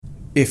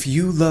If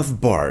you love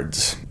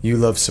bards, you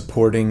love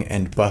supporting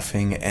and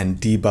buffing and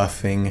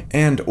debuffing,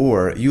 and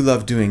or you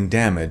love doing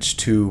damage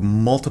to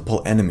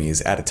multiple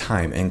enemies at a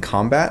time in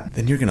combat,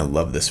 then you're gonna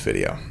love this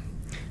video.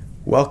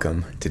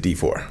 Welcome to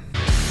D4.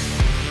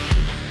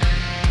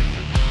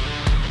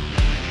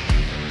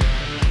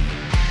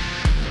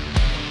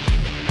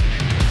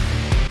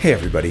 Hey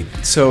everybody,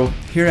 so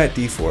here at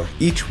D4,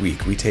 each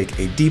week we take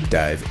a deep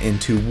dive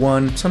into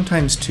one,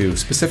 sometimes two,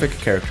 specific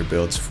character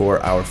builds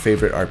for our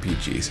favorite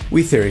RPGs.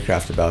 We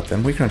theorycraft about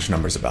them, we crunch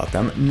numbers about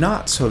them,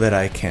 not so that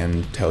I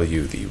can tell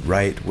you the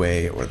right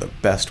way or the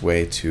best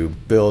way to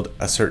build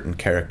a certain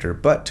character,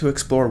 but to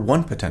explore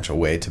one potential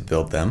way to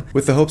build them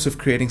with the hopes of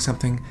creating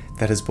something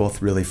that is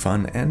both really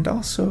fun and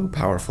also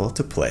powerful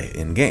to play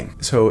in-game.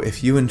 So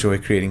if you enjoy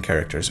creating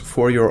characters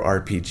for your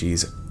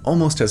RPGs,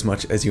 almost as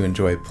much as you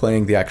enjoy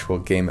playing the actual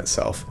game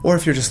itself, or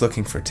if you're just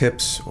looking for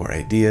tips or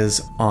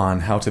ideas on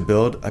how to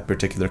build a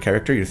particular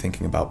character you're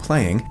thinking about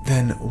playing,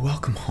 then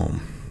welcome home.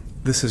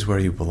 This is where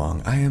you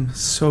belong. I am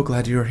so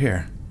glad you're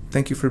here.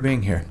 Thank you for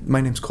being here.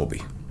 My name's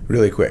Colby.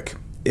 Really quick,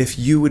 if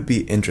you would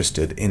be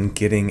interested in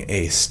getting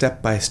a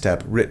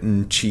step-by-step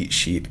written cheat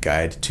sheet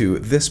guide to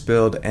this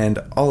build and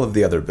all of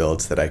the other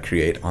builds that I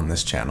create on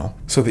this channel,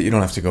 so that you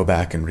don't have to go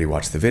back and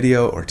rewatch the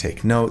video or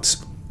take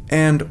notes,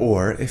 and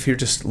or if you're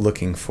just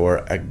looking for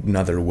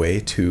another way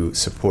to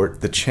support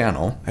the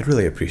channel, I'd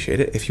really appreciate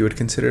it if you would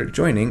consider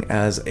joining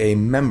as a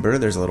member.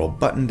 There's a little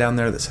button down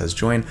there that says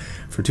join.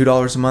 For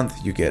 $2 a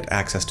month, you get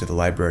access to the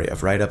library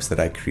of write-ups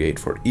that I create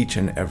for each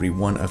and every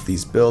one of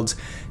these builds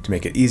to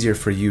make it easier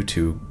for you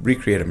to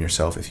recreate them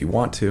yourself if you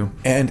want to.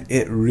 And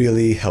it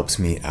really helps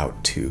me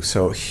out too.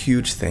 So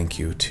huge thank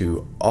you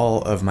to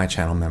all of my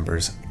channel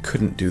members.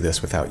 Couldn't do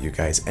this without you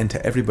guys. And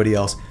to everybody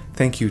else,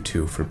 thank you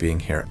too for being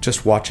here.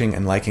 Just watching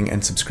and liking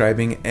and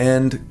subscribing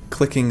and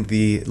clicking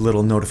the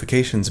little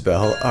notifications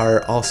bell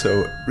are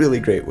also really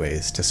great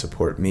ways to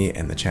support me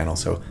and the channel.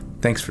 So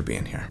thanks for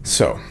being here.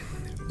 So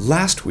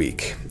last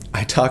week,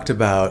 I talked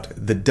about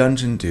the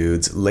Dungeon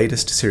Dude's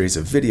latest series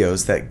of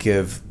videos that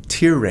give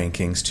tier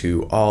rankings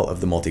to all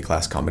of the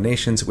multi-class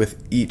combinations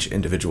with each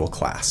individual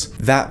class.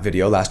 That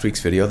video, last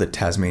week's video, the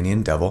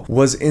Tasmanian Devil,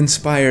 was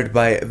inspired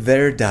by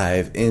their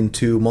dive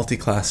into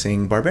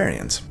multi-classing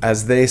barbarians.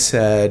 As they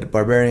said,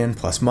 barbarian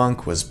plus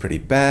monk was pretty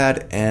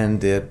bad,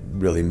 and it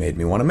really made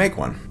me want to make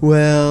one.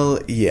 Well,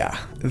 yeah.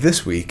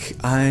 This week,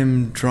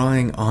 I'm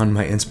drawing on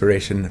my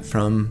inspiration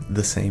from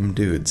the same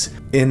dudes.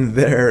 In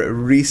their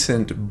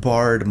recent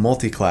Bard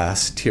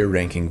multi-class tier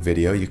ranking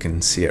video, you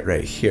can see it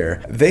right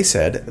here, they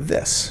said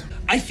this.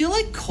 I feel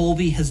like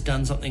Colby has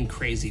done something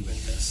crazy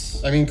with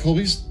this. I mean,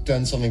 Colby's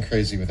done something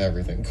crazy with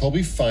everything.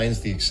 Colby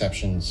finds the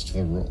exceptions to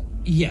the rule.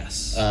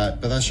 Yes.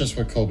 But that's just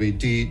what Colby,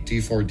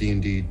 D4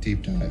 D&D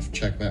deep dive,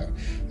 check him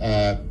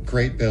out.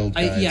 Great build,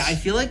 guys. I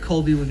feel like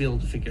Colby would be able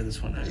to figure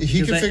this one out.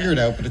 He can figure it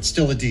out, but it's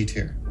still a D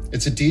tier.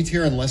 It's a D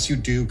tier unless you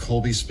do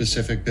Colby's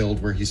specific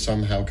build where he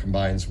somehow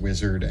combines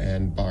wizard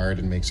and bard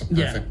and makes a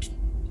perfect... Yeah.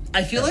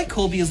 I feel like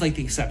Colby is like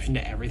the exception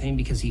to everything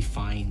because he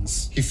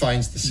finds the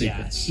secrets.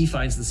 Yeah, he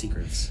finds the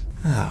secrets.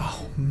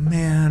 Oh,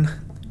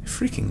 man. I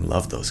freaking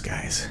love those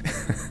guys.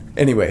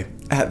 Anyway,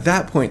 at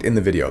that point in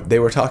the video, they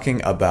were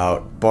talking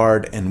about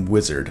Bard and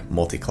Wizard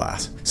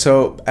multiclass.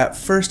 So at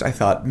first I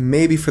thought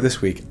maybe for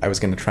this week I was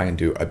going to try and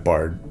do a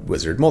Bard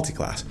Wizard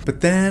multiclass. But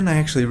then I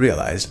actually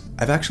realized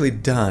I've actually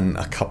done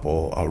a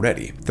couple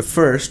already. The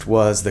first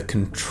was the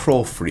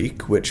Control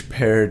Freak, which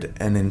paired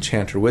an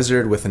Enchanter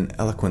Wizard with an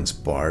Eloquence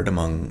Bard,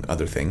 among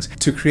other things,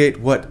 to create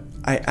what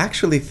I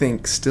actually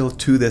think still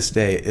to this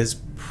day is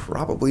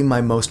probably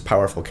my most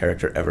powerful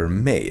character ever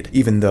made,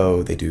 even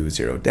though they do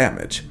 0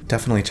 damage.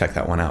 Definitely check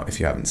that one out if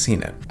you haven't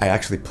seen it. I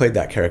actually played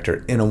that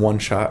character in a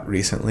one-shot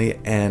recently,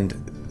 and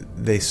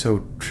they so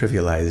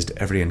trivialized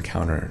every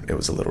encounter, it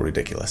was a little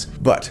ridiculous.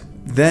 But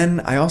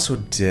then I also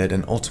did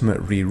an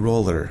Ultimate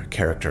Reroller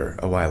character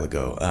a while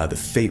ago, the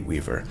Fate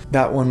Weaver.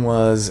 That one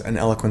was an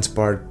Eloquence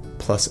Bard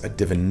plus a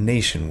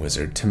Divination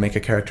Wizard to make a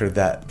character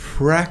that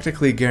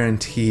practically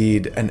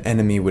guaranteed an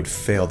enemy would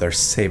fail their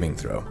saving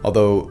throw.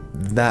 Although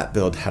that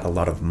build had a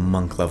lot of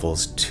monk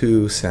levels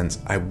too, since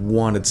I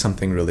wanted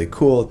something really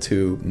cool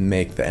to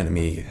make the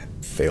enemy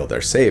fail their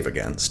save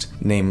against,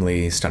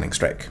 namely Stunning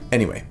Strike.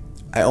 Anyway,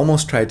 I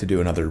almost tried to do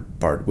another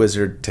Bard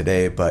Wizard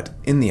today, but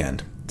in the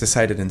end,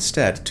 decided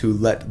instead to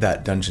let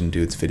that Dungeon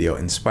Dudes video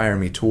inspire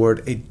me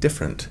toward a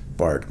different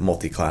Bard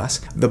multiclass,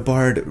 the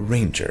Bard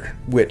Ranger,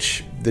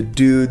 which the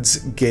dudes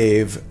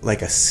gave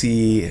like a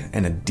C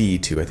and a D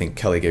to. I think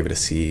Kelly gave it a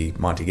C,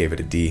 Monty gave it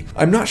a D.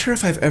 I'm not sure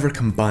if I've ever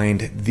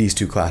combined these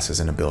two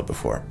classes in a build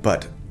before,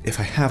 but if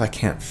I have, I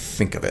can't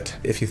think of it.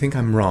 If you think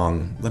I'm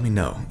wrong, let me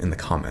know in the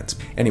comments.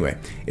 Anyway,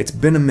 it's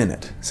been a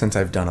minute since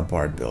I've done a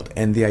Bard build,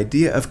 and the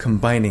idea of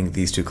combining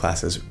these two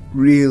classes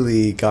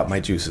really got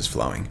my juices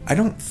flowing. I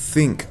don't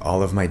think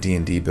all of my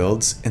D&D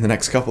builds in the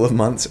next couple of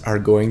months are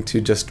going to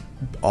just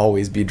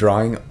always be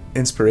drawing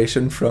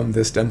inspiration from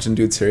this Dungeon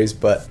Dude series,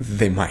 but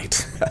they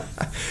might.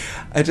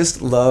 I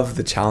just love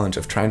the challenge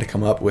of trying to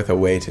come up with a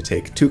way to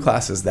take two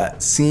classes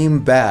that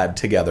seem bad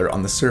together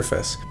on the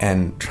surface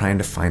and trying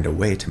to find a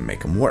way to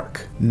make them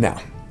work.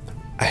 Now,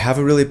 I have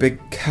a really big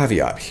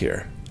caveat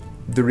here.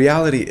 The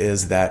reality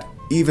is that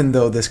even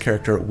though this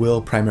character will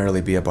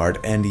primarily be a bard,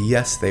 and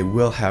yes, they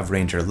will have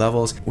ranger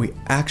levels, we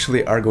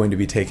actually are going to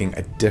be taking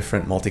a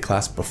different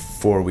multi-class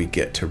before we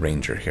get to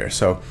ranger here.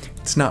 So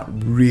it's not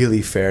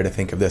really fair to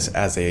think of this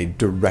as a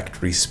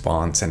direct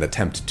response and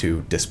attempt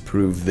to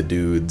disprove the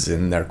dudes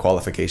and their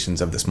qualifications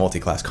of this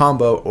multi-class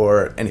combo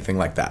or anything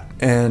like that.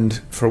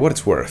 And for what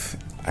it's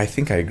worth, I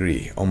think I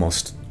agree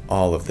almost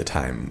all of the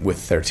time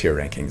with their tier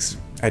rankings.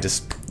 I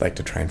just like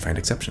to try and find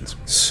exceptions.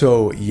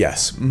 So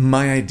yes,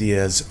 my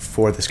ideas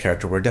for this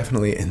character were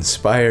definitely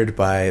inspired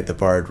by the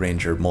Bard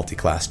Ranger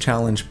multi-class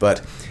challenge,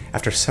 but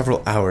after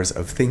several hours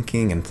of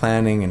thinking and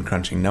planning and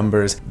crunching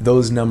numbers,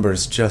 those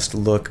numbers just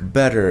look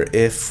better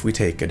if we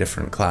take a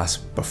different class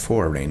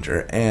before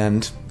Ranger,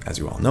 and as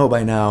you all know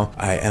by now,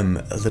 I am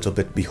a little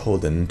bit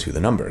beholden to the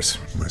numbers.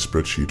 My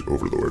spreadsheet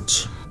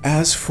overlords.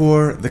 As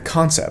for the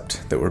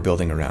concept that we're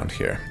building around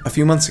here, a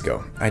few months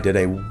ago, I did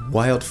a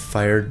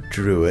Wildfire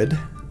Druid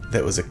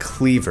that was a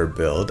Cleaver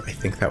build. I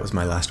think that was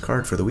my last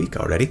card for the week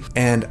already.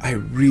 And I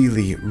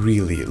really,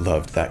 really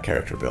loved that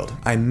character build.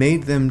 I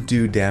made them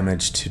do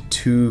damage to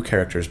 2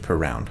 characters per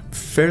round,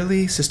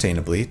 fairly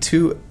sustainably,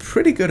 to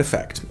pretty good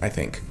effect, I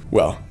think.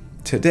 Well,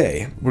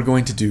 today, we're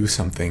going to do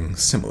something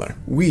similar.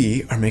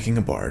 We are making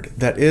a bard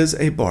that is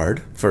a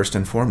bard, first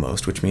and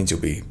foremost, which means you'll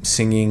be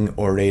singing,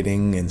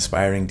 orating,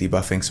 inspiring,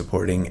 debuffing,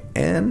 supporting,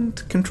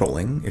 and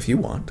controlling if you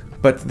want.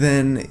 But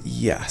then,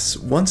 yes,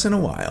 once in a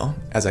while,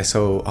 as I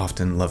so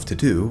often love to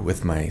do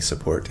with my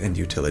support and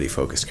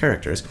utility-focused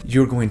characters,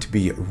 you're going to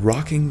be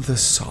rocking the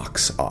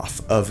socks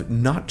off of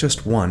not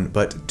just 1,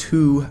 but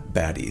 2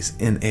 baddies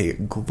in a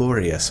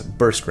glorious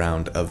burst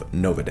round of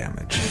Nova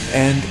damage.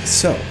 And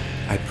so,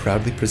 I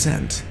proudly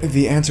present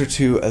the answer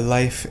to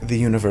life, the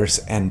universe,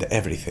 and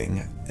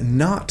everything.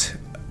 Not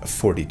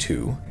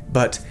 42,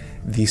 but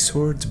the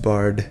Swords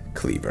Bard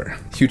Cleaver.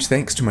 Huge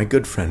thanks to my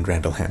good friend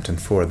Randall Hampton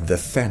for the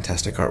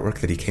fantastic artwork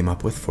that he came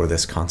up with for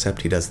this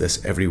concept. He does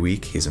this every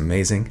week. He's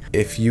amazing.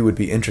 If you would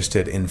be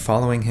interested in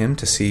following him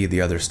to see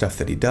the other stuff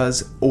that he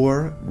does,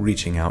 or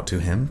reaching out to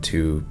him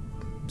to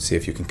see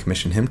if you can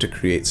commission him to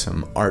create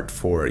some art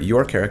for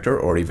your character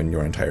or even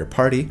your entire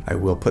party, I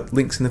will put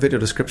links in the video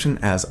description,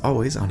 as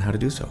always, on how to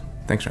do so.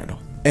 Thanks, Randall.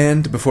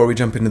 And before we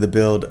jump into the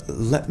build,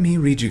 let me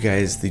read you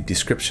guys the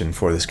description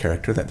for this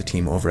character that the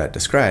team over at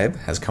Describe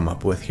has come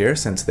up with here,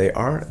 since they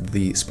are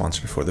the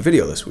sponsor for the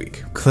video this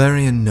week.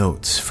 Clarion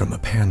notes from a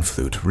pan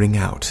flute ring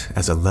out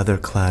as a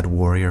leather-clad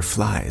warrior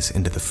flies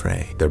into the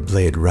fray, their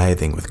blade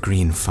writhing with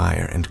green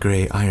fire and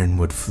gray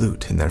ironwood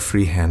flute in their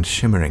free hand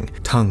shimmering,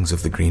 tongues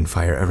of the green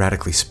fire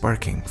erratically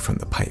sparking from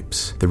the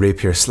pipes. The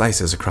rapier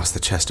slices across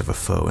the chest of a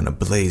foe in a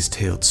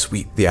blaze-tailed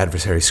sweep. The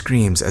adversary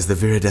screams as the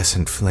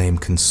viridescent flame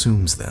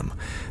consumes them.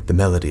 The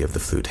melody of the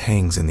flute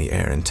hangs in the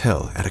air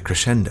until, at a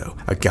crescendo,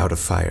 a gout of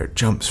fire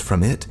jumps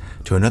from it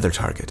to another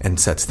target and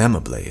sets them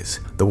ablaze.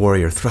 The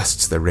warrior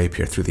thrusts their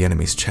rapier through the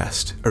enemy's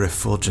chest, a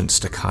refulgent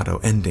staccato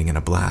ending in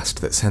a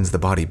blast that sends the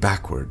body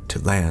backward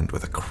to land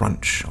with a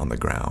crunch on the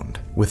ground.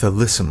 With a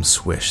lissome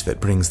swish that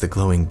brings the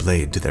glowing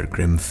blade to their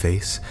grim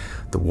face,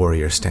 the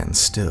warrior stands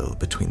still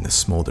between the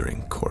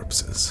smoldering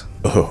corpses.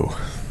 Oh,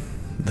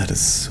 that is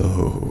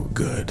so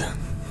good.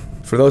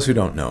 For those who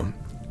don't know,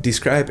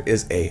 Describe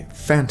is a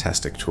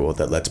fantastic tool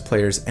that lets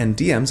players and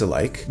DMs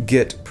alike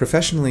get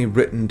professionally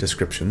written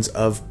descriptions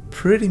of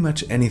pretty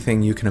much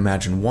anything you can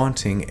imagine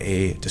wanting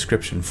a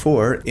description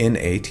for in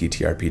a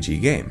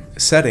TTRPG game.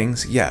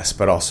 Settings, yes,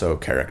 but also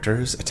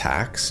characters,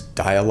 attacks,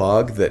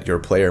 dialogue that your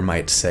player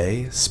might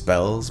say,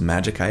 spells,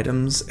 magic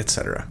items,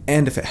 etc.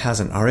 And if it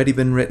hasn't already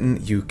been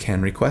written, you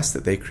can request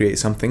that they create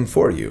something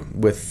for you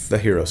with the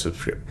hero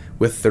subscription,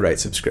 with the right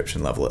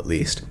subscription level at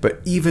least.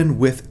 But even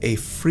with a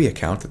free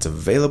account that's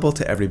available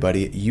to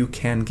everybody, you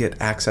can get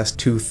access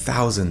to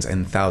thousands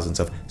and thousands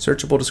of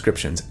searchable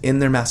descriptions in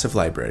their massive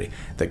library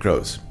that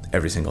grows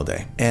every single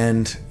day.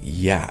 And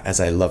yeah, as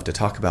I love to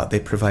talk about, they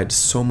provide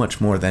so much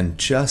more than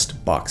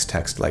just box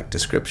text-like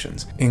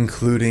descriptions,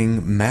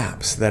 including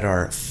maps that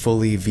are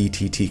fully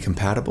VTT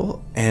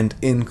compatible and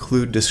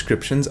include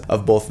descriptions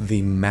of both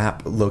the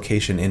map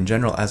location in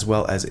general as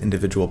well as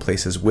individual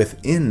places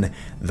within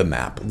the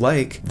map,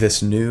 like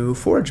this new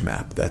Forge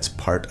map that's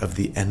part of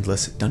the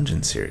Endless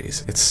Dungeon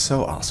series. It's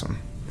so awesome.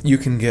 You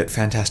can get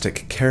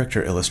fantastic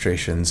character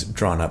illustrations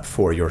drawn up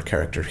for your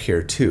character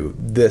here too.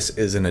 This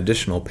is an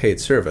additional paid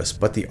service,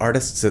 but the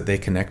artists that they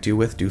connect you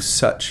with do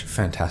such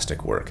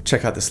fantastic work.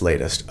 Check out this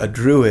latest, a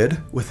druid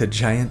with a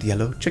giant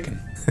yellow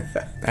chicken.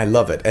 I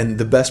love it. And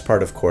the best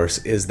part, of course,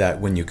 is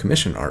that when you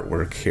commission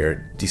artwork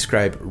here,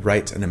 Describe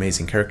writes an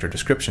amazing character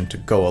description to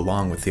go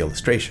along with the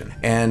illustration.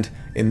 And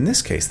in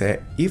this case,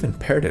 they even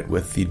paired it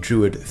with the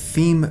Druid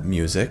theme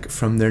music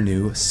from their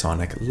new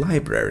Sonic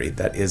library.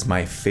 That is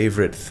my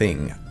favorite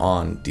thing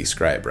on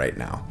Describe right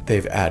now.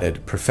 They've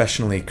added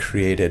professionally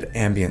created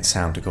ambient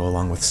sound to go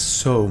along with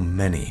so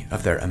many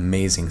of their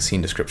amazing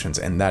scene descriptions,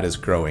 and that is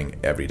growing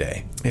every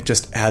day. It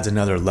just adds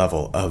another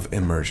level of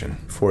immersion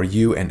for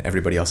you and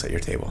everybody else at your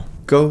table.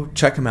 Go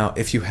check them out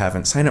if you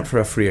haven't. Sign up for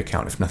a free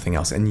account if nothing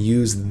else, and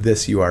use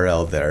this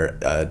URL there,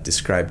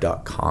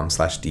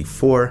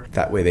 describe.com/D4.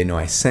 That way they know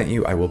I sent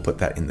you. I will put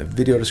that in the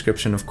video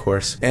description, of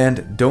course.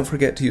 And don't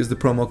forget to use the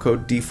promo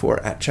code D4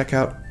 at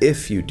checkout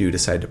if you do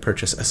decide to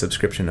purchase a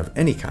subscription of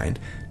any kind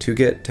to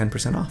get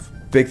 10% off.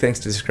 Big thanks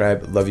to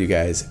Describe, love you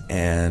guys,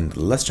 and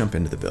let's jump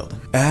into the build.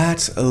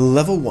 At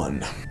level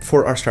 1,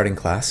 for our starting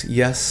class,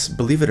 yes,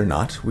 believe it or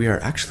not, we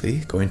are actually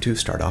going to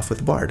start off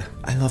with Bard.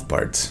 I love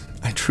Bards.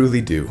 I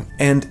truly do.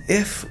 And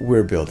if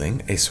we're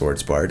building a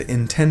Swords Bard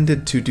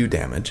intended to do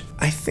damage,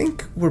 I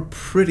think we're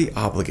pretty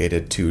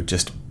obligated to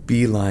just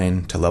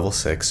beeline to level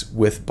 6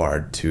 with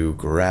Bard to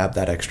grab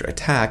that extra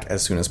attack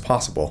as soon as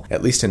possible,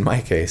 at least in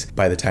my case,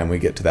 by the time we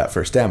get to that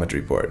first damage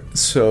report.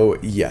 So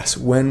yes,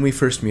 when we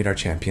first meet our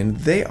champion,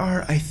 they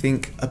are, I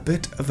think, a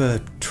bit of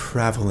a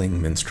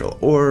traveling minstrel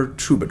or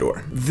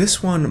troubadour.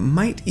 This one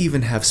might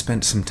even have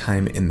spent some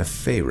time in the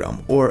Fey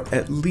realm, or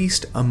at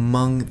least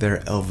among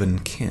their elven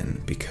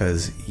kin,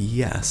 because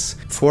yes,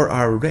 for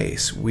our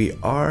race, we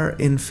are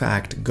in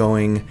fact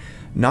going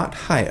not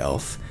high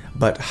elf,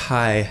 but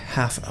high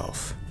half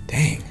elf.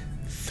 Dang,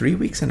 3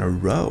 weeks in a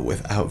row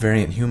without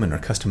variant human or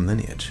custom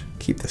lineage.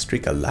 Keep the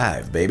streak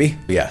alive, baby.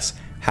 Yes,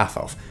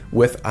 half-elf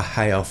with a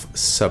high-elf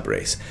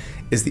subrace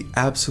is the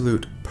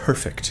absolute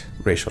perfect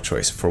racial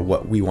choice for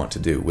what we want to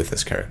do with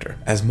this character.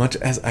 As much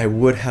as I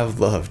would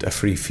have loved a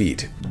free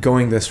feat,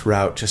 going this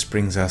route just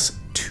brings us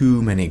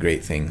too many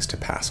great things to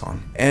pass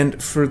on.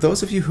 And for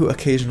those of you who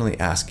occasionally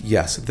ask,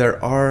 yes,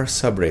 there are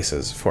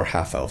subraces for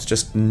half-elves,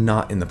 just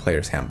not in the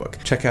player's handbook.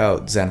 Check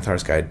out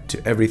Xanathar's Guide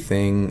to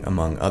Everything,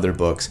 among other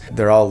books.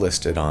 They're all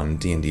listed on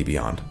D&D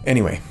Beyond.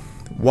 Anyway,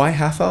 why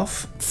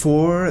half-elf?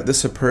 For the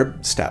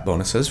superb stat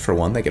bonuses. For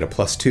one, they get a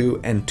 +2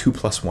 and 2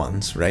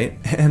 +1s, right?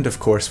 And of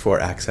course for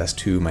access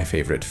to my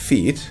favorite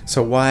feat.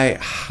 So why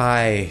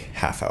high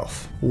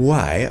half-elf?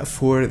 Why?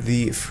 For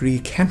the free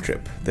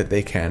cantrip that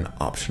they can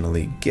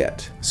optionally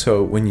get.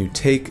 So when you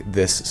take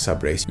this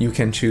subrace, you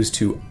can choose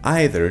to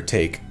either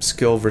take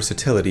skill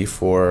versatility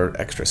for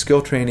extra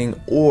skill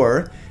training,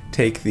 or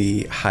take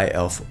the high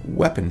elf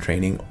weapon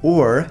training,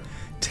 or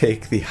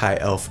take the high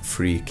elf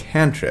free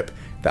cantrip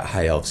that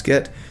high elves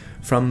get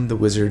from the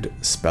wizard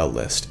spell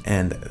list,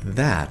 and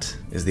that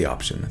is the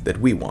option that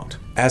we want.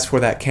 As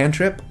for that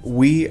cantrip,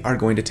 we are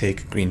going to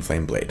take Green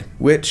Flame Blade,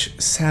 which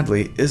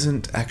sadly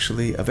isn't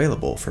actually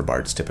available for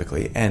bards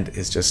typically, and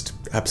is just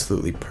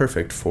absolutely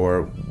perfect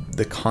for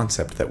the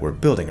concept that we're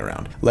building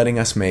around, letting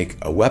us make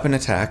a weapon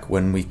attack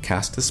when we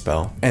cast the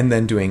spell, and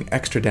then doing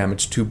extra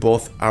damage to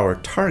both our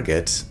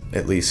target,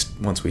 at least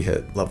once we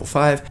hit level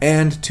 5,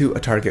 and to a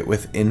target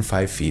within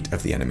 5 feet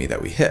of the enemy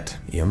that we hit.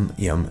 Yum,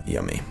 yum,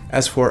 yummy.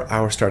 As for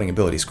our starting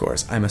ability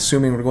scores, I'm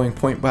assuming we're going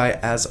point by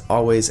as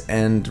always,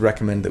 and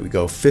recommend that we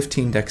go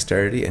 15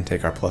 dexterity and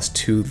take our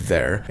 +2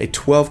 there, a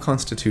 12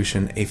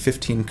 constitution, a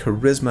 15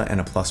 charisma and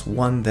a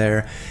 +1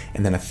 there,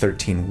 and then a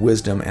 13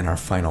 wisdom and our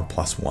final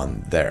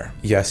 +1 there.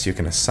 Yes, you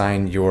can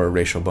assign your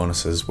racial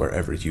bonuses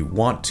wherever you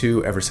want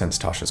to, ever since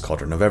Tasha's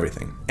Cauldron of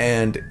Everything.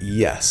 And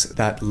yes,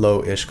 that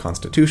low-ish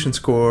constitution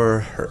score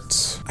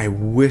hurts. I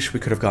wish we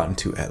could have gotten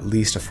to at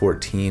least a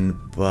 14,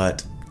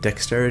 but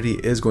dexterity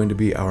is going to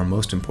be our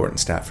most important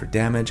stat for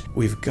damage.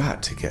 We've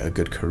got to get a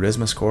good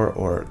charisma score,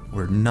 or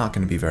we're not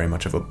going to be very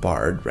much of a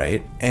bard,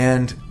 right?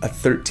 And a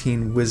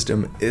 13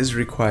 wisdom is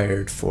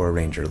required for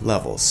ranger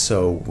levels,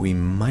 so we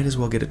might as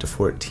well get it to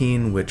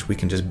 14, which we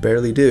can just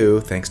barely do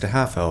thanks to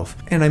half elf.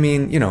 And I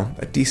mean, you know,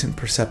 a decent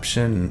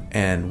perception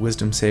and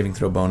wisdom saving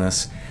throw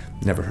bonus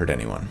never hurt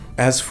anyone.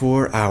 As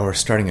for our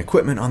starting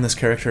equipment on this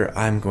character,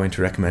 I'm going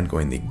to recommend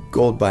going the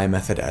gold buy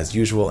method as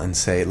usual and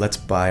say, let's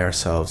buy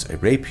ourselves a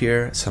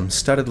rapier, some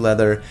studded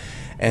leather,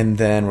 and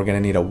then we're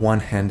going to need a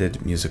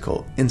one-handed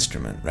musical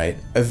instrument, right?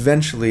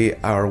 Eventually,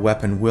 our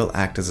weapon will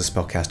act as a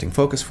spellcasting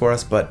focus for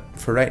us, but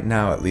for right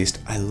now at least,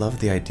 I love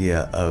the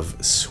idea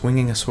of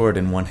swinging a sword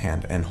in one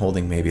hand and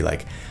holding maybe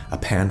like a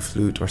pan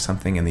flute or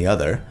something in the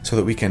other, so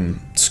that we can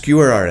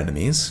skewer our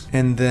enemies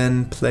and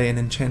then play an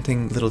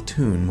enchanting little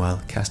tune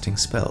while casting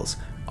spells,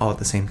 all at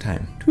the same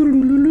time.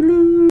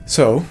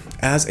 So,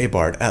 as a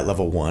bard at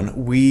level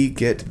 1, we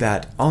get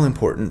that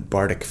all-important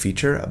bardic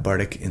feature,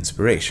 Bardic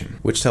Inspiration,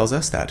 which tells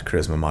us that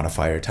charisma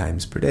modifier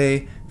times per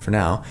day. For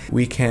now,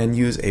 we can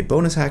use a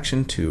bonus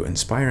action to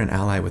inspire an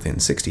ally within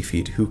 60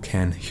 feet who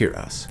can hear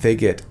us. They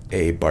get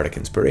a Bardic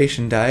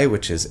Inspiration die,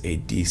 which is a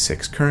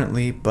d6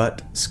 currently,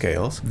 but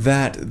scales,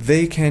 that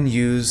they can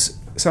use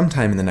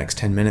sometime in the next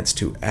 10 minutes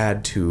to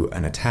add to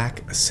an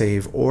attack, a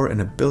save, or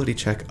an ability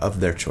check of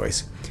their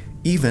choice.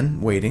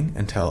 even waiting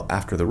until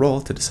after the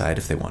roll to decide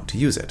if they want to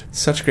use it.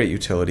 Such great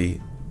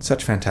utility,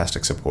 such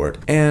fantastic support,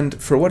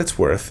 and for what it's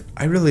worth,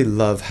 I really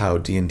love how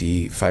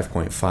D&D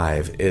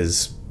 5.5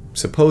 is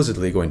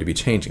supposedly going to be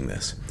changing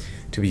this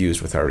to be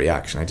used with our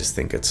reaction. I just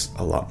think it's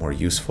a lot more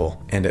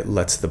useful, and it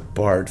lets the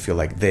bard feel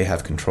like they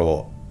have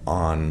control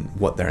on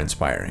what they're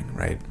inspiring,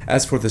 right?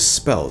 As for the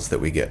spells that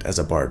we get as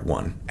a Bard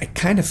 1, I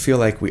kind of feel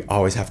like we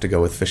always have to go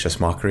with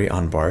Vicious Mockery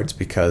on bards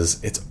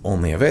because it's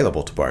only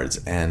available to bards,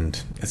 and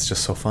it's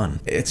just so fun.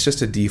 It's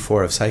just a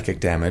d4 of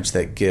psychic damage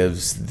that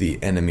gives the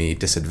enemy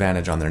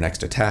disadvantage on their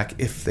next attack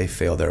if they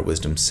fail their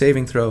wisdom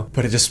saving throw,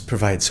 but it just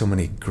provides so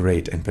many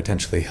great and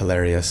potentially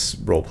hilarious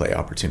roleplay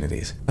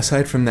opportunities.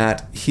 Aside from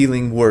that,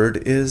 Healing Word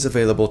is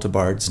available to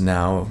bards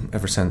now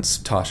ever since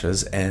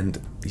Tasha's,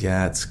 and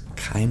yeah, it's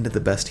kind of the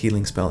best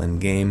healing spell in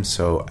game,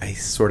 so I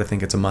sort of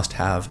think it's a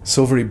must-have.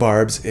 Silvery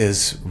Barbs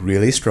is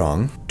really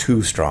strong,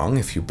 too strong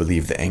if you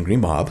believe the angry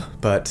mob,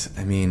 but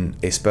I mean,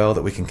 a spell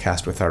that we can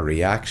cast with our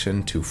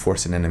reaction to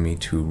force an enemy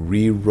to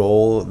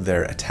re-roll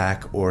their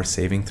attack or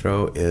saving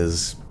throw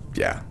is,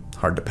 yeah,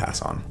 hard to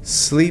pass on.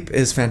 Sleep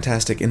is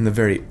fantastic in the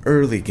very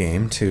early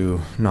game to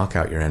knock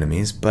out your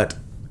enemies, but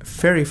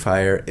Fairy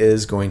Fire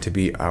is going to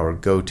be our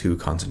go-to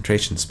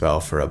concentration spell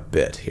for a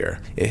bit here.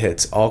 It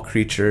hits all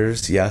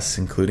creatures, yes,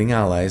 including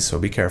allies, so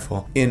be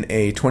careful, in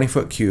a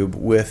 20-foot cube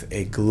with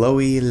a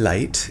glowy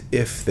light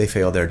if they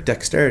fail their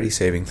dexterity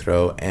saving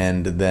throw,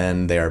 and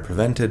then they are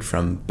prevented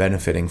from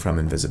benefiting from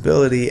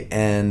invisibility,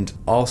 and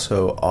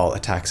also all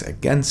attacks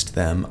against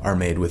them are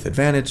made with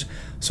advantage,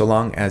 so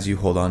long as you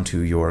hold on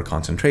to your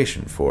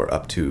concentration for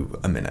up to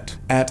a minute.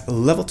 At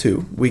level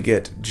 2, we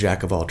get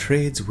Jack of all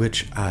trades,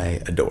 which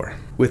I adore.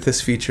 With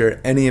this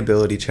feature, any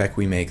ability check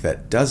we make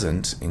that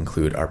doesn't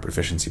include our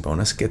proficiency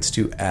bonus gets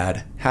to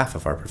add half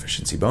of our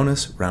proficiency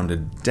bonus,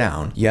 rounded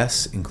down,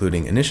 yes,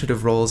 including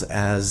initiative rolls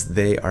as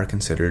they are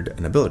considered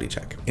an ability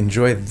check.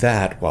 Enjoy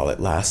that while it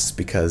lasts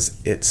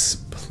because it's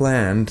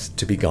planned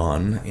to be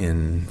gone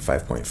in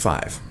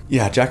 5.5.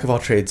 Yeah, Jack of all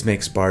trades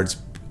makes bards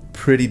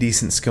pretty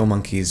decent skill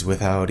monkeys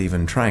without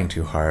even trying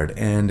too hard,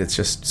 and it's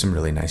just some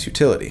really nice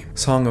utility.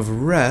 Song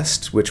of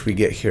Rest, which we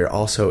get here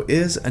also,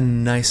 is a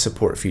nice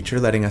support feature,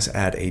 letting us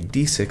add a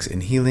d6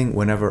 in healing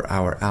whenever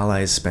our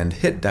allies spend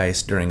hit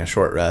dice during a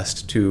short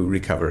rest to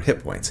recover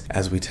hit points,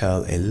 as we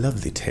tell a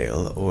lovely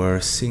tale,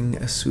 or sing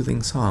a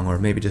soothing song, or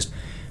maybe just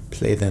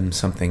play them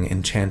something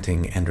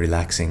enchanting and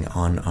relaxing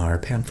on our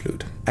pan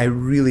flute. I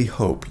really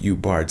hope you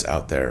bards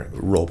out there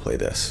roleplay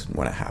this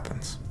when it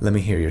happens. Let me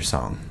hear your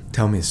song.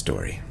 Tell me a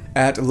story.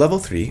 At level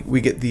 3,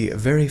 we get the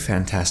very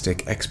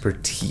fantastic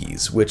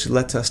Expertise, which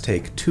lets us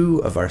take 2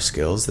 of our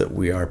skills that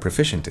we are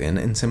proficient in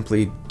and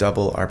simply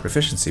double our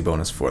proficiency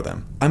bonus for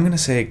them. I'm going to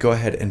say go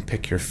ahead and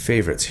pick your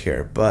favorites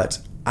here, but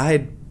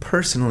I'd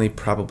personally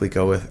probably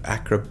go with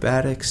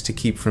Acrobatics to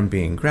keep from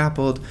being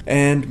grappled,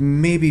 and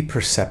maybe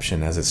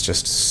Perception as it's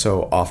just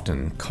so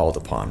often called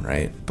upon,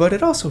 right? But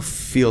it also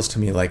feels to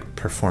me like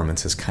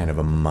Performance is kind of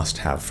a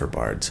must-have for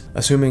bards,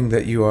 assuming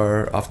that you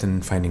are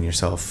often finding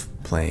yourself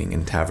playing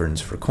in taverns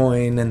for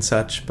coin and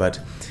such, but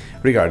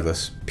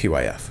regardless,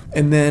 PYF.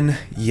 And then,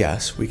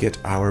 yes, we get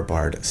our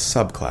Bard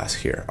subclass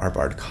here, our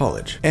Bard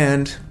College.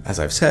 And, as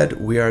I've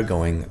said, we are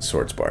going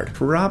Swords Bard.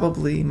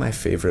 Probably my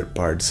favorite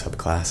Bard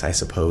subclass, I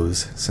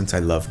suppose, since I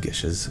love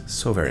Gishes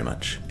so very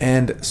much.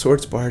 And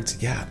Swords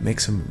Bards, yeah, make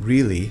some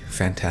really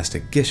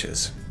fantastic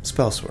Gishes.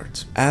 Spell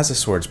swords. As a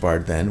swords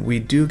bard, then, we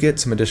do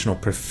get some additional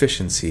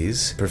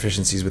proficiencies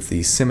with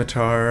the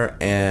scimitar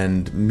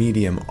and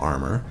medium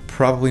armor.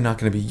 Probably not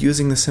going to be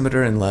using the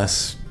scimitar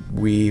unless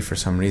we, for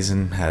some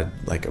reason, had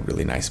like a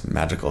really nice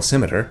magical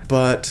scimitar.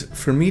 But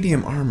for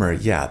medium armor,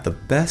 yeah, the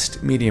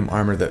best medium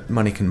armor that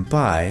money can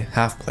buy,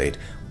 half plate,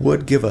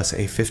 would give us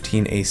a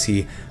 15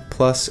 AC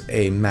plus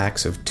a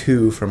max of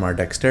 2 from our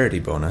dexterity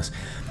bonus,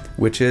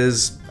 which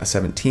is a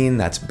 17.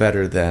 That's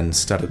better than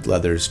Studded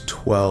Leather's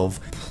 12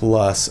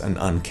 plus an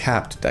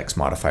uncapped dex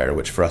modifier,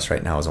 which for us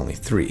right now is only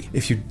 3.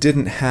 If you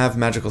didn't have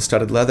magical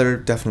Studded Leather,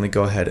 definitely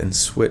go ahead and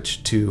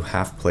switch to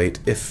half plate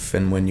if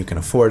and when you can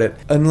afford it,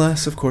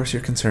 unless of course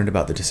you're concerned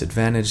about the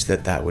disadvantage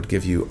that would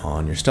give you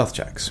on your stealth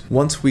checks.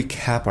 Once we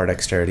cap our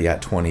dexterity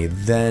at 20,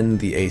 then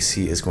the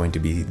AC is going to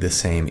be the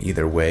same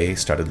either way,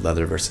 Studded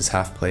Leather versus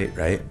half plate,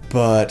 right?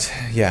 But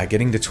yeah,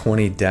 getting to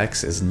 20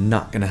 dex is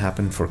not going to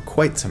happen for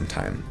quite some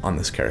time on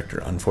this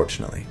character,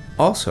 unfortunately.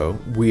 Also,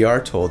 we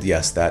are told,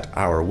 yes, that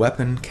our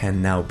weapon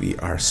can now be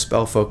our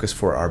spell focus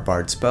for our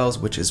bard spells,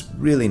 which is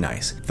really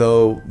nice.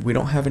 Though we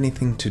don't have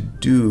anything to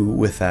do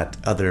with that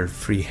other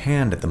free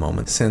hand at the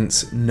moment,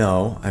 since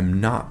no, I'm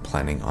not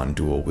planning on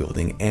dual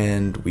wielding,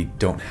 and we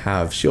don't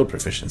have shield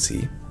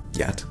proficiency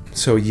yet.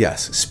 So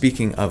yes,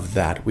 speaking of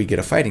that, we get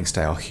a fighting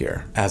style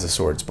here as a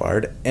swords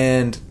bard,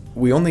 and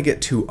we only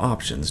get 2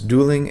 options,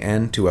 dueling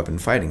and 2-weapon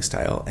fighting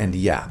style, and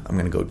yeah, I'm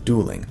going to go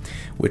dueling,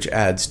 which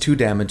adds 2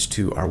 damage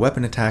to our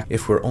weapon attack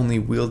if we're only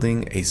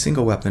wielding a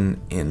single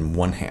weapon in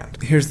one hand.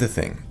 Here's the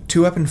thing,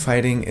 2-weapon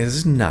fighting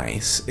is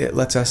nice. It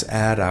lets us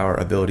add our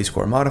ability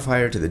score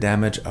modifier to the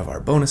damage of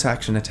our bonus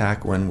action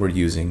attack when we're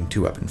using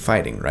 2-weapon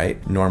fighting,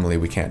 right? Normally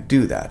we can't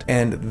do that.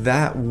 And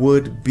that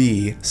would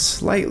be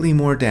slightly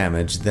more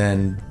damage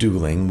than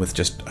dueling with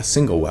just a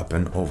single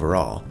weapon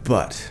overall.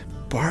 But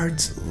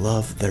bards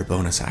love their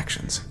bonus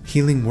actions.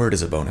 Healing Word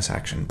is a bonus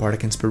action.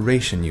 Bardic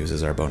Inspiration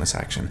uses our bonus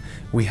action.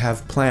 We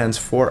have plans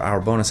for our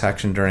bonus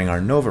action during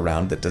our Nova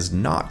round that does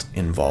not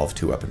involve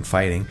 2-weapon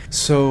fighting.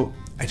 So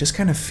I just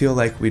kind of feel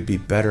like we'd be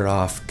better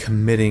off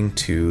committing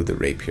to the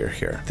rapier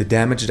here. The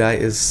damage die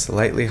is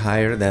slightly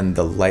higher than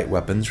the light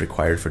weapons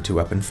required for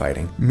 2-weapon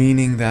fighting,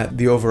 meaning that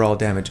the overall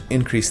damage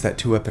increase that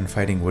 2-weapon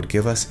fighting would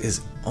give us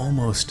is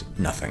almost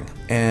nothing.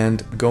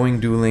 And going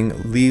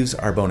dueling leaves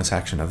our bonus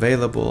action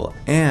available,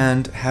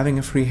 and having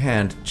a free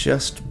hand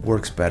just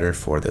works better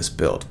for this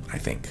build, I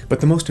think. But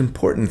the most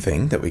important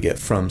thing that we get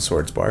from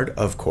Swordsbard,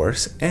 of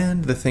course,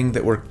 and the thing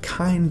that we're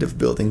kind of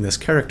building this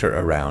character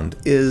around,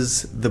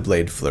 is the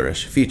Blade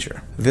Flourish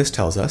feature. This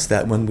tells us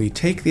that when we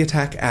take the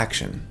attack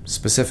action,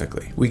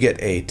 specifically, we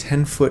get a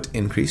 10-foot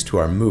increase to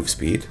our move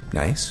speed,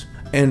 nice,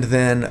 and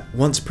then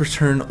once per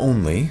turn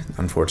only,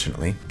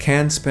 unfortunately,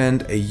 can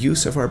spend a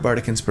use of our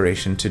Bardic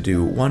Inspiration to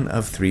do one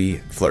of 3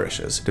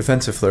 flourishes.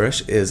 Defensive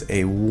Flourish is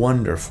a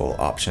wonderful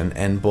option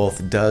and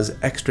both does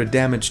extra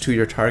damage to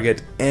your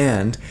target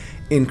and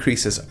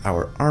increases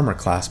our armor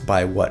class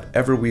by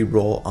whatever we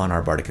roll on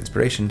our Bardic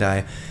Inspiration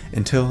die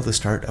until the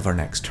start of our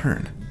next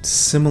turn.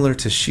 Similar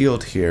to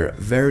Shield here,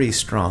 very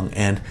strong,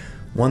 and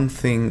one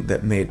thing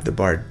that made the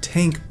Bard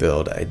tank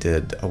build I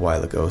did a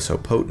while ago so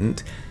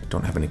potent,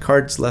 don't have any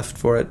cards left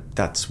for it,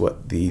 that's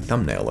what the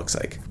thumbnail looks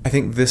like. I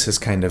think this is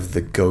kind of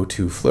the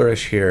go-to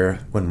flourish here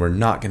when we're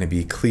not going to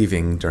be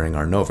cleaving during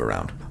our Nova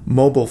round.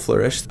 Mobile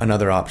Flourish,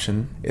 another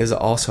option, is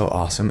also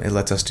awesome. It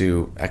lets us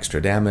do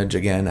extra damage,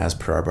 again, as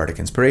per our Bardic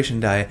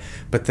Inspiration die,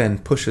 but then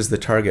pushes the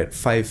target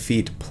 5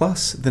 feet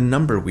plus the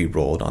number we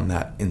rolled on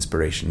that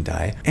Inspiration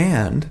die,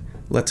 and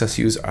lets us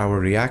use our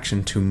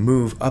reaction to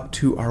move up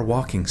to our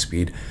walking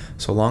speed,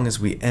 so long as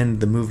we end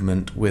the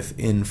movement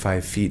within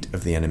 5 feet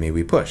of the enemy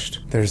we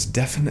pushed. There's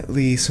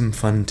definitely some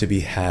fun to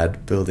be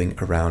had building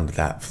around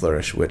that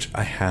flourish, which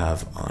I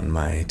have on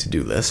my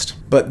to-do list.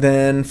 But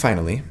then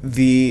finally,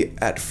 the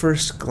at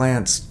first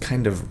glance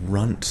kind of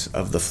runt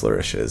of the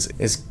flourishes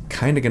is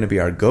kind of going to be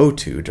our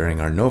go-to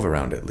during our Nova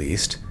round at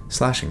least,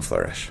 Slashing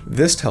Flourish.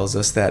 This tells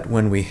us that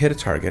when we hit a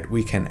target,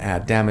 we can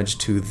add damage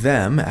to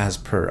them as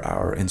per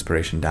our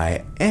Inspiration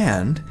die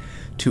and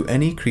to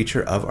any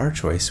creature of our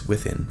choice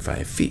within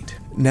 5 feet.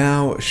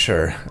 Now,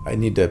 sure, I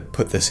need to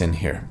put this in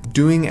here.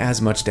 Doing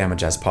as much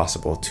damage as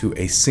possible to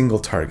a single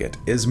target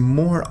is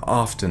more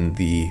often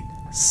the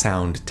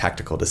sound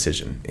tactical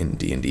decision in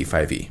D&D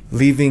 5e.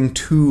 Leaving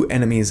 2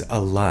 enemies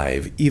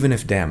alive, even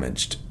if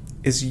damaged,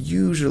 is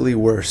usually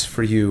worse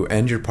for you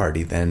and your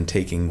party than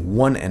taking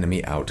 1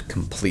 enemy out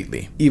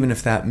completely, even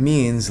if that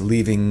means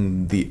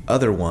leaving the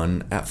other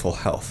one at full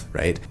health,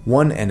 right?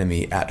 1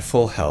 enemy at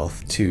full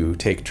health to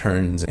take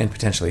turns and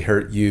potentially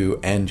hurt you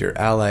and your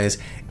allies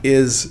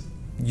is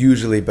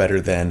usually better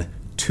than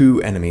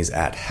 2 enemies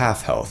at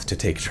half health to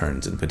take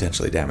turns and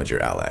potentially damage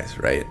your allies,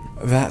 right?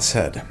 That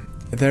said,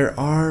 there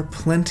are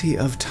plenty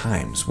of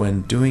times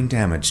when doing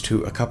damage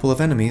to a couple of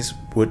enemies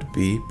would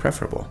be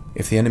preferable.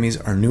 If the enemies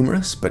are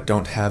numerous but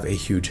don't have a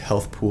huge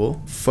health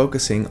pool,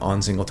 focusing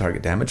on single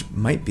target damage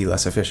might be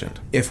less efficient.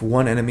 If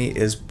 1 enemy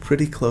is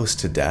pretty close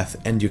to death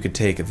and you could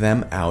take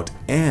them out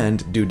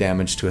and do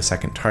damage to a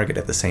second target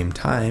at the same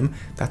time,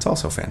 that's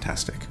also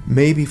fantastic.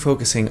 Maybe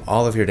focusing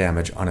all of your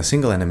damage on a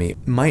single enemy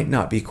might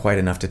not be quite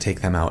enough to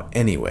take them out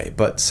anyway,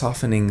 but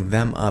softening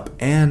them up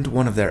and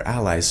one of their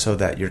allies so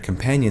that your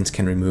companions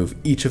can remove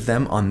each of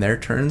them on their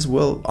turns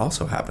will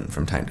also happen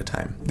from time to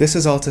time. This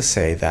is all to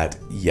say that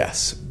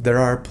yes, there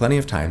are plenty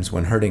of times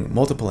when hurting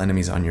multiple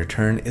enemies on your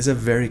turn is a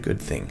very good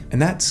thing. And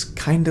that's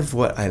kind of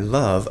what I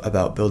love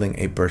about building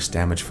a burst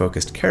damage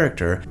focused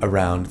character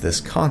around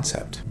this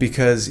concept.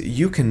 Because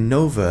you can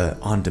Nova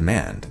on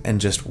demand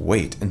and just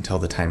wait until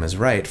the time is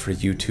right for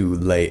you to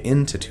lay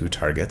into 2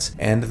 targets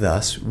and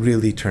thus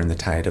really turn the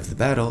tide of the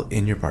battle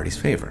in your party's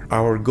favor.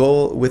 Our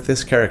goal with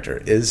this character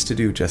is to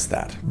do just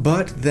that,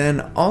 but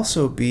then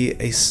also be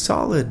a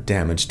solid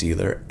damage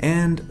dealer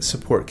and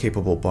support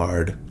capable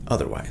bard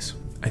otherwise.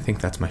 I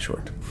think that's my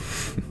short.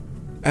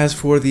 As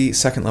for the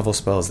second level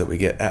spells that we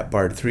get at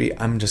Bard 3,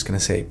 I'm just going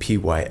to say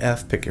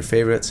PYF, pick your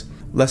favorites.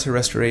 Lesser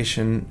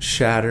Restoration,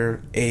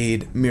 Shatter,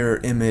 Aid,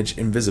 Mirror Image,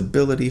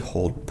 Invisibility,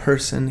 Hold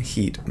Person,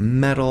 Heat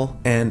Metal,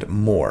 and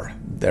more.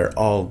 They're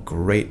all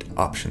great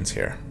options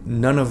here.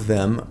 None of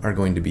them are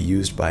going to be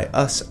used by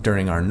us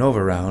during our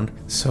Nova round,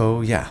 so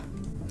yeah,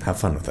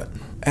 have fun with it.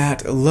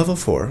 At level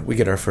 4, we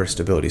get our first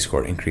ability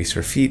score increase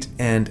for feat,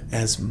 and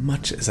as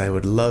much as I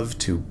would love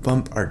to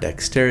bump our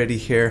dexterity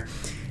here,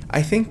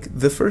 I think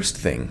the first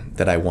thing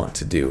that I want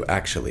to do,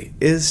 actually,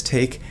 is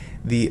take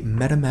the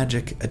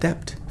Metamagic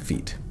Adept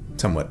feat.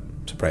 Somewhat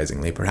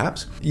surprisingly,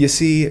 perhaps. You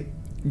see,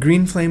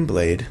 Green Flame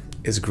Blade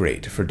is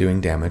great for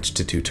doing damage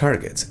to 2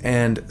 targets,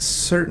 and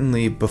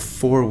certainly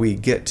before we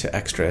get to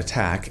extra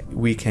attack,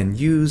 we can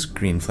use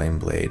Green Flame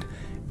Blade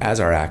as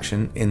our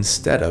action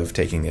instead of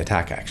taking the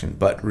attack action.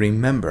 But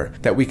remember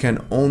that we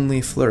can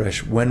only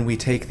flourish when we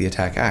take the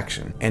attack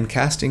action, and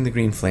casting the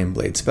Green Flame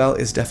Blade spell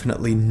is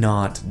definitely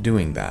not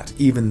doing that,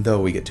 even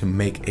though we get to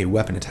make a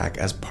weapon attack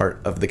as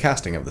part of the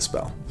casting of the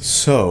spell.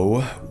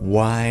 So,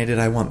 why did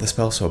I want the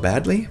spell so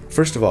badly?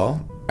 First of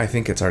all, I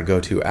think it's our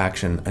go-to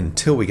action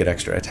until we get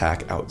extra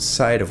attack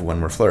outside of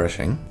when we're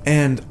flourishing,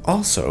 and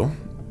also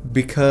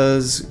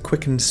because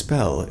Quickened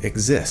Spell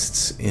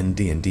exists in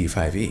D&D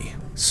 5e.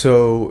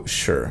 So,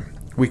 sure,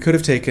 we could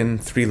have taken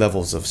 3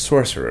 levels of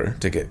Sorcerer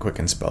to get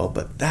Quickened Spell,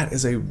 but that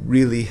is a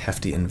really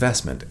hefty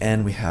investment,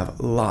 and we have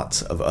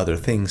lots of other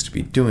things to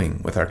be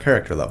doing with our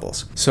character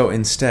levels. So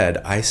instead,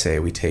 I say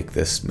we take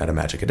this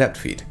Metamagic Adept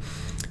feat.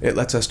 It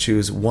lets us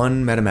choose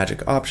 1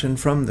 metamagic option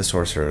from the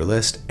Sorcerer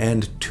list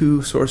and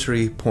 2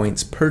 sorcery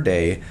points per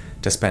day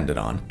to spend it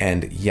on.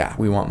 And yeah,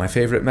 we want my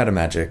favorite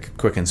metamagic,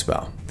 Quicken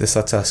Spell. This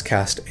lets us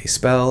cast a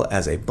spell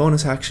as a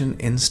bonus action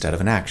instead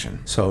of an action.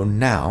 So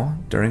now,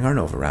 during our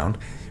Nova round,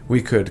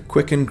 we could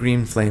Quicken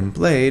Green Flame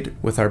Blade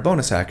with our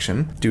bonus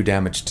action, do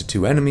damage to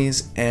 2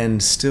 enemies,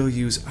 and still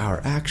use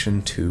our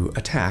action to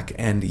attack,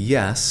 and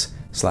yes,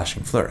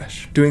 Slashing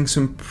Flourish, doing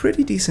some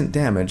pretty decent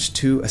damage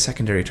to a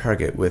secondary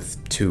target with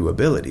 2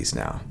 abilities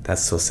now.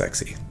 That's so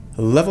sexy.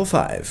 Level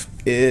 5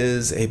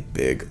 is a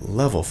big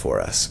level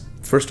for us.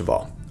 First of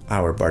all,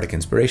 our Bardic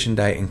Inspiration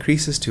die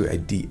increases to a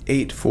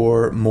d8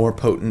 for more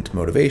potent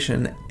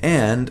motivation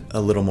and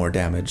a little more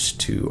damage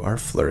to our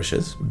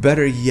flourishes.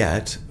 Better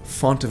yet,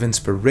 Font of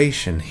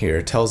Inspiration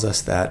here tells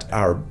us that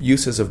our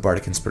uses of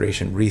Bardic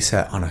Inspiration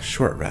reset on a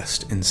short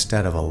rest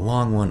instead of a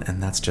long one,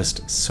 and that's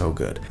just so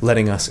good,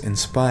 letting us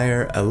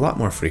inspire a lot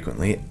more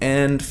frequently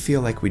and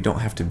feel like we don't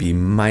have to be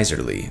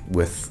miserly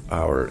with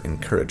our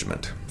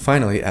encouragement.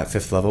 Finally, at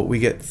 5th level, we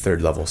get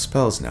 3rd level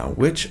spells now,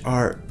 which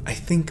are, I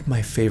think,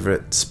 my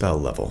favorite spell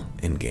level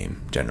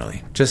in-game,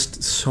 generally.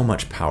 Just so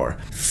much power.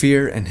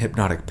 Fear and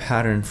Hypnotic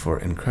Pattern for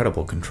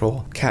incredible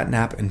control,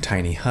 Catnap and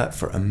Tiny Hut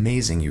for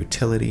amazing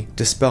utility,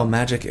 Dispel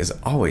Magic is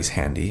always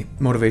handy,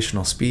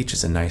 Motivational Speech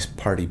is a nice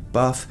party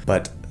buff,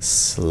 but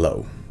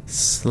slow.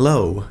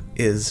 Slow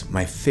is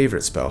my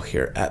favorite spell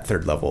here at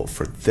 3rd level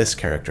for this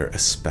character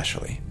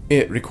especially.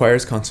 It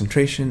requires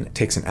concentration,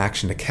 takes an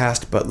action to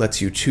cast, but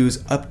lets you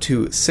choose up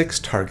to 6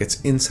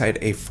 targets inside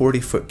a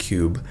 40-foot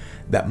cube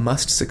that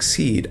must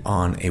succeed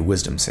on a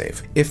wisdom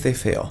save. If they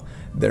fail,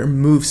 their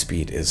move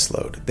speed is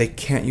slowed. They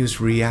can't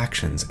use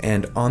reactions,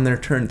 and on their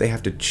turn they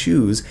have to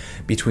choose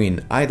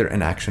between either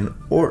an action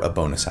or a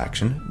bonus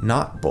action,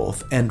 not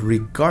both, and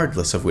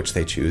regardless of which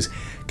they choose,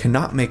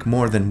 cannot make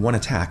more than 1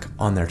 attack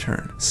on their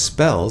turn.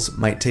 Spells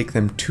might take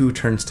them 2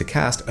 turns to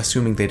cast,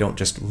 assuming they don't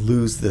just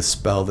lose the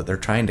spell that they're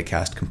trying to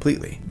cast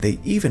completely. They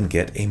even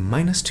get a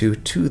 -2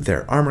 to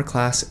their armor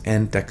class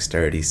and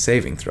dexterity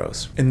saving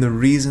throws. And the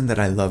reason that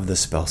I love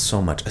this spell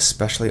so much,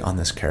 especially on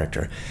this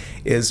character,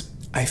 is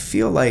I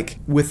feel like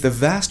with the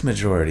vast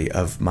majority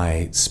of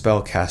my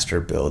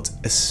spellcaster builds,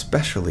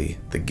 especially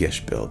the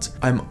Gish builds,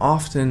 I'm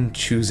often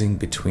choosing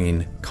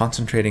between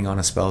concentrating on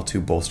a spell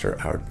to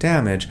bolster our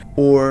damage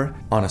or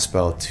on a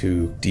spell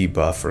to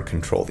debuff or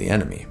control the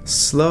enemy.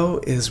 Slow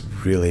is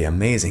really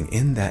amazing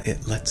in that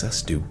it lets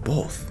us do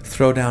both.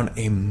 Throw down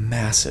a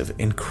massive,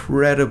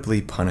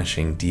 incredibly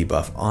punishing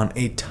debuff on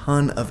a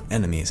ton of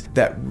enemies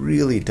that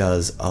really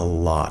does a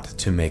lot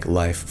to make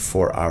life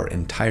for our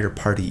entire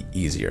party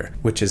easier,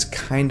 which is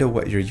kind of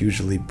what you're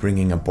usually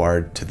bringing a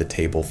bard to the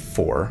table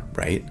for,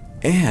 right?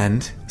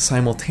 And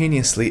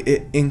simultaneously,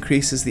 it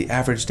increases the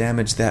average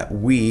damage that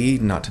we,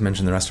 not to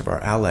mention the rest of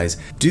our allies,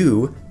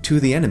 do to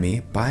the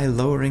enemy by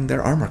lowering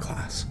their armor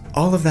class.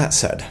 All of that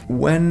said,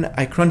 when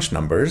I crunch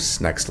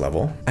numbers next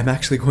level, I'm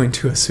actually going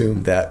to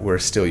assume that we're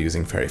still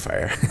using Fairy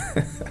Fire.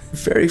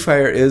 Fairy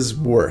Fire is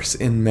worse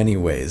in many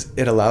ways.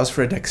 It allows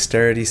for a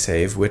dexterity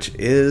save, which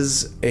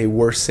is a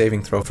worse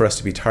saving throw for us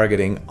to be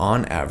targeting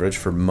on average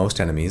for most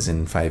enemies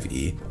in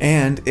 5e,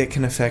 and it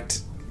can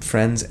affect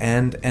friends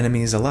and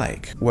enemies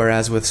alike.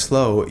 Whereas with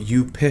slow,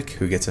 you pick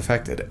who gets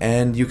affected,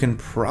 and you can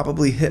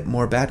probably hit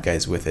more bad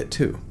guys with it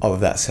too. All of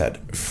that said,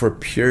 for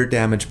pure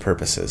damage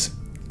purposes,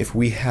 if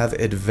we have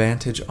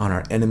advantage on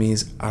our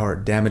enemies, our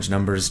damage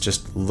numbers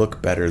just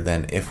look better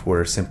than if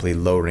we're simply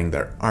lowering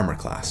their armor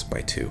class by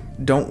 2.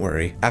 Don't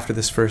worry, after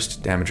this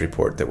first damage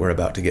report that we're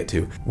about to get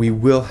to, we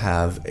will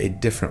have a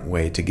different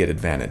way to get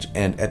advantage,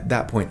 and at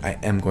that point I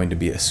am going to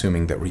be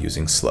assuming that we're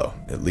using slow,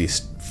 at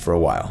least for a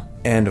while.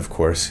 And of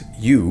course,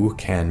 you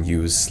can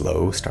use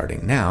slow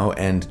starting now,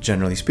 and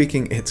generally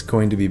speaking, it's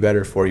going to be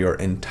better for your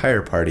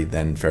entire party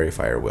than Fairy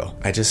Fire will.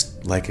 I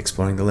just like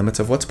exploring the limits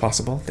of what's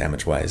possible,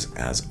 damage-wise,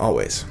 as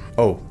always.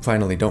 Oh,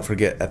 finally, don't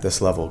forget at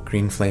this level,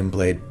 Green Flame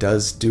Blade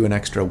does do an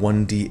extra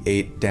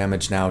 1d8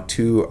 damage now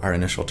to our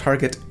initial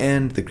target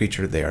and the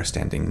creature they are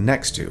standing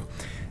next to,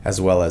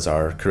 as well as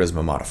our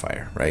Charisma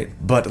modifier, right?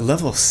 But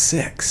level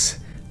 6,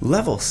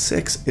 Level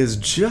 6 is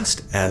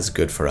just as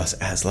good for us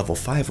as level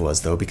 5 was,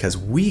 though, because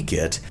we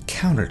get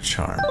Counter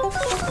Charm.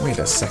 Wait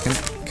a second.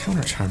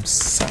 Counter Charm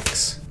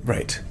sucks.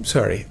 Right,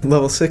 sorry.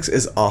 Level 6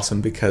 is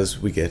awesome because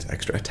we get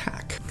extra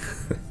attack.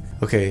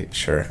 Okay,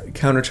 sure.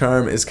 Counter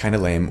Charm is kind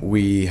of lame.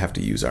 We have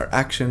to use our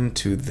action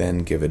to then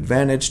give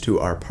advantage to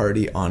our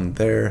party on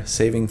their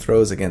saving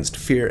throws against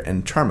fear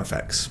and charm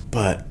effects.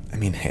 But, I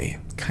mean, hey,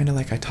 kind of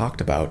like I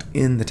talked about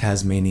in the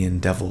Tasmanian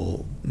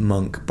Devil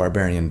Monk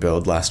Barbarian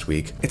build last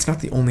week, it's not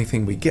the only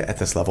thing we get at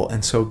this level,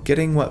 and so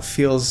getting what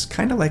feels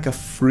kind of like a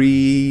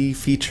free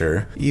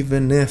feature,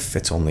 even if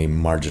it's only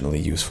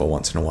marginally useful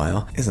once in a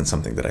while, isn't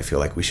something that I feel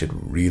like we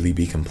should really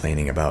be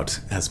complaining about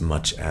as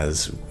much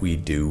as we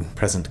do,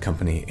 present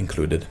company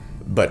included.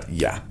 But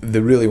yeah,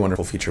 the really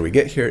wonderful feature we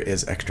get here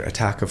is extra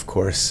attack, of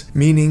course,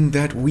 meaning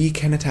that we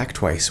can attack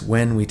twice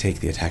when we take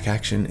the attack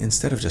action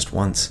instead of just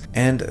once,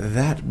 and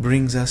that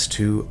brings us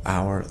to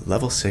our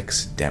level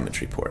 6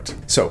 damage report.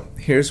 So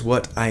here's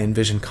what I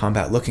envision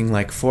combat looking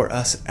like for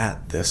us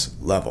at this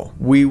level.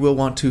 We will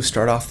want to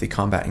start off the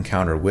combat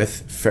encounter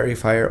with Fairy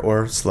Fire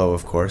or slow,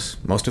 of course,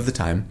 most of the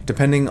time.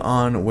 Depending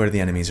on where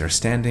the enemies are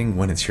standing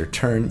when it's your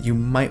turn, you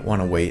might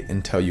want to wait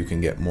until you can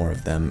get more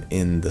of them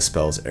in the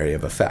spell's area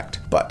of effect.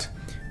 But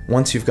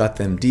once you've got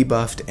them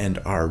debuffed and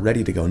are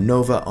ready to go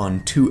Nova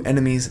on 2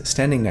 enemies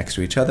standing next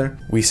to each other,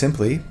 we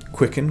simply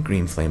quicken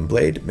Green Flame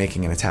Blade,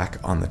 making an attack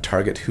on the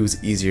target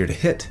who's easier to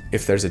hit,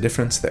 if there's a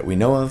difference that we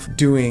know of,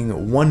 doing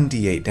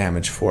 1d8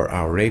 damage for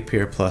our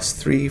Rapier, plus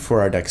 3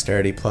 for our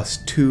Dexterity, plus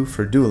 2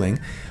 for dueling,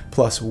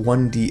 plus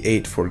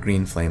 1d8 for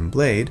Green Flame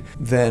Blade,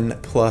 then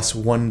plus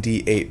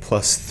 1d8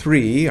 plus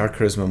 3, our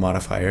Charisma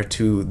modifier,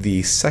 to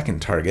the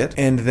second target,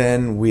 and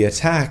then we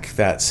attack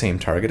that same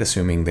target,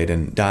 assuming they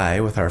didn't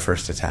die with our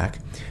first attack,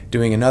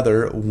 doing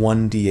another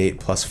 1d8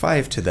 plus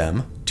 5 to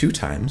them 2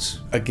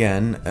 times,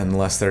 again,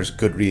 unless there's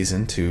good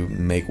reason to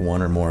make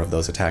one or more of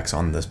those attacks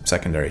on the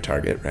secondary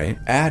target, right?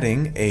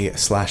 Adding a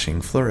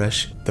Slashing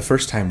Flourish the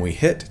first time we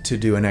hit to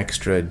do an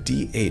extra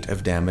d8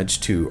 of damage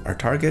to our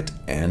target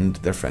and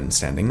their friend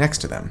standing next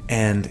to them.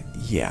 And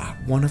yeah,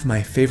 one of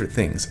my favorite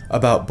things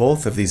about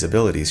both of these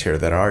abilities here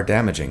that are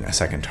damaging a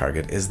second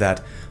target is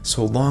that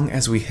so long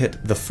as we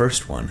hit the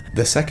first one,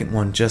 the second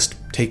one just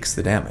takes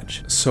the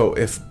damage. So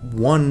if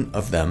one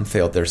of them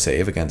failed their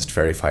save against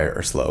Fairy Fire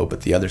or Slow,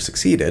 but the other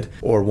succeeded,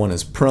 or one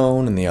is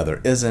prone and the other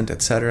isn't,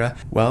 etc.,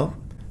 well,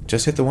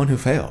 just hit the one who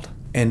failed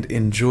and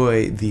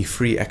enjoy the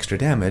free extra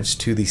damage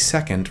to the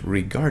second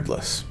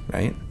regardless,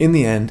 right? In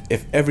the end,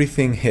 if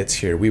everything hits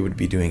here, we would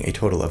be doing a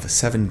total of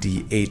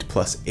 7d8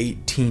 plus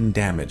 18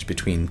 damage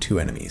between 2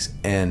 enemies.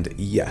 And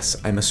yes,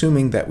 I'm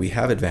assuming that we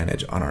have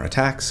advantage on our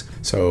attacks,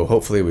 so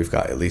hopefully we've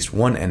got at least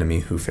one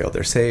enemy who failed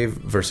their save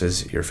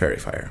versus your Fairy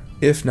Fire.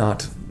 If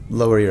not,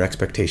 lower your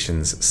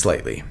expectations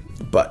slightly.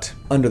 But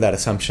under that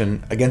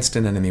assumption, against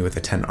an enemy with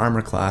a 10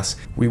 armor class,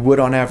 we would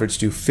on average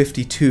do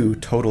 52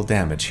 total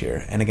damage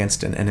here, and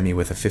against an enemy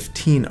with a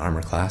 15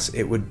 armor class,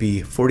 it would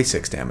be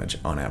 46 damage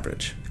on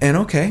average. And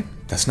okay,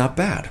 that's not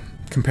bad.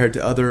 Compared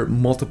to other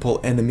multiple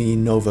enemy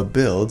Nova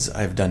builds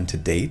I've done to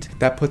date,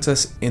 that puts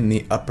us in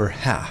the upper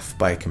half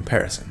by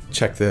comparison.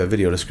 Check the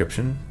video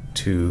description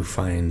to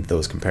find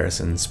those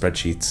comparisons,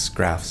 spreadsheets,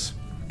 graphs.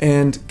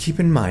 And keep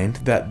in mind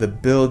that the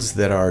builds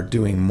that are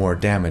doing more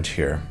damage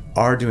here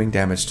are doing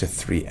damage to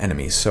 3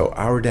 enemies, so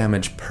our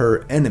damage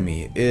per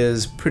enemy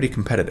is pretty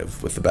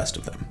competitive with the best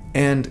of them.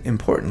 And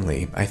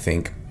importantly, I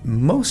think,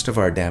 most of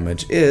our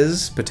damage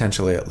is,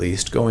 potentially at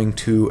least, going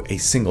to a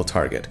single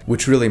target,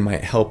 which really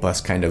might help us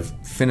kind of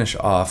finish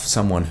off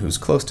someone who's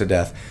close to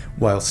death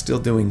while still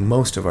doing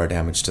most of our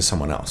damage to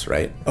someone else,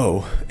 right?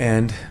 Oh,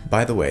 and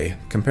by the way,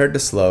 compared to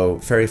Slow,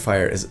 Fairy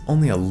Fire is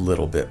only a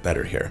little bit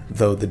better here,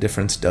 though the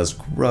difference does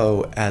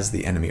grow as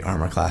the enemy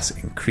armor class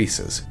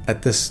increases.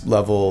 At this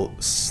level,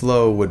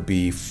 Slow would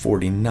be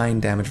 49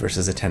 damage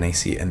versus a 10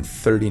 AC and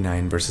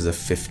 39 versus a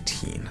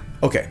 15.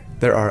 Okay,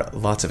 there are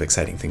lots of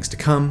exciting things to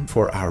come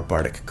for our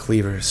Bardic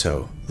Cleaver,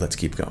 so let's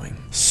keep going.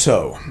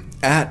 So,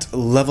 at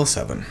level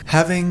 7,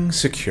 having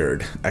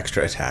secured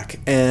extra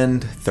attack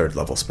and 3rd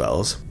level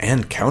spells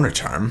and counter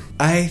charm,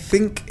 I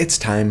think it's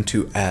time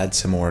to add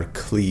some more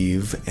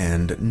cleave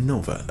and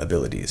Nova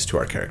abilities to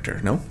our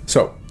character, no?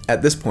 So,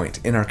 at this point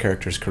in our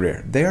character's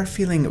career, they are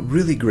feeling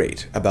really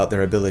great about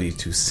their ability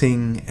to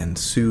sing and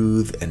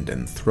soothe and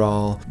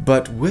enthrall,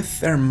 but with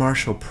their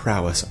martial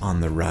prowess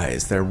on the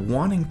rise, they're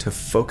wanting to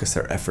focus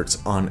their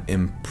efforts on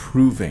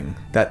improving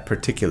that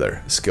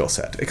particular skill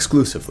set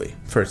exclusively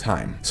for a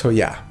time. So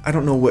yeah, I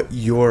don't know what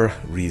your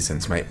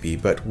reasons might be,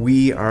 but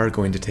we are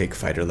going to take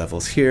fighter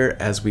levels here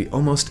as we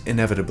almost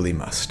inevitably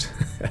must.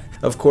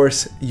 Of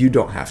course, you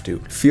don't have to.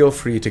 Feel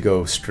free to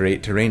go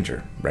straight to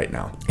Ranger right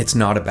now. It's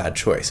not a bad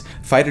choice.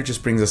 Fighter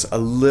just brings us a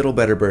little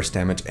better burst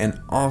damage and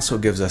also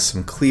gives us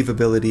some cleave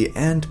ability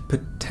and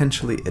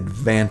potentially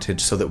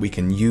advantage so that we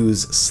can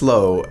use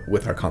slow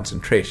with our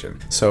concentration.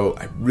 So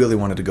I really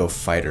wanted to go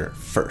fighter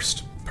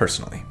first.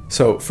 personally.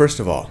 So first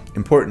of all,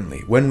 importantly,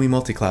 when we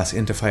multiclass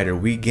into fighter,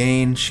 we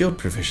gain shield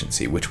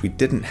proficiency, which we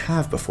didn't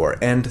have before,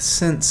 and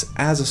since,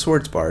 as a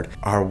swords bard,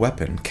 our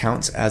weapon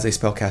counts as a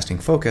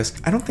spellcasting focus,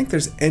 I don't think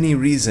there's any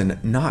reason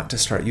not to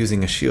start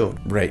using a shield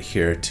right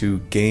here to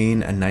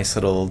gain a nice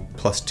little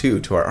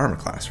 +2 to our armor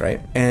class,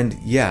 right? And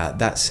yeah,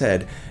 that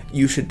said,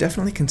 you should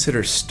definitely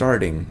consider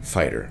starting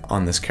fighter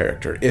on this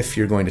character if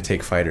you're going to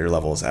take fighter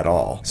levels at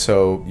all.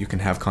 So you can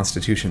have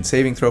constitution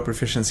saving throw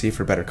proficiency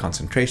for better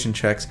concentration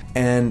checks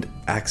and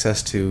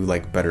access to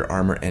like better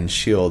armor and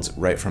shields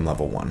right from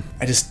level 1.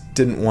 I just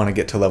didn't want to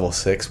get to level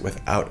 6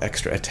 without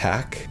extra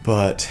attack,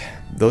 but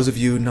those of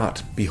you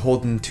not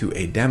beholden to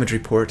a damage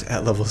report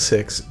at level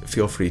 6,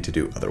 feel free to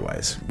do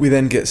otherwise. We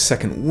then get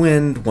second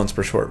wind once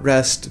per short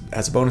rest.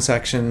 As a bonus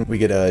action, we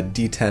get a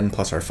d10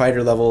 plus our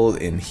fighter level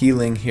in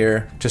healing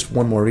here. Just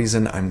one more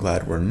reason I'm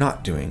glad we're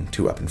not doing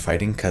 2-weapon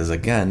fighting, because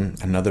again,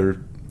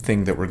 another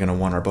thing that we're going to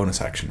want our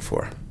bonus action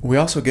for. We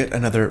also get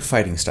another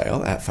fighting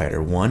style at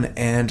Fighter 1,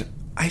 and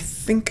I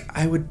think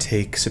I would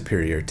take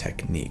Superior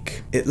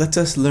Technique. It lets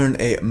us learn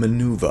a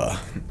maneuver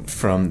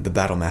from the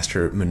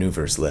Battlemaster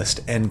maneuvers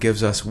list and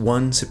gives us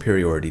 1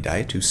 superiority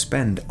die to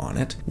spend on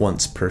it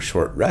once per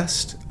short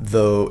rest,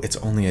 though it's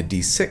only a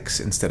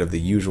d6 instead of the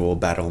usual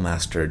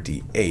Battlemaster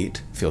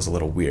d8. Feels a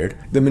little weird.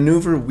 The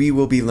maneuver we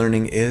will be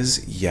learning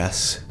is,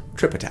 yes,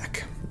 Trip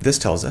Attack. This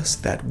tells us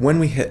that when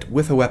we hit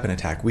with a weapon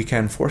attack, we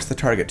can force the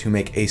target to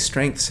make a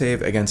strength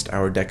save against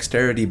our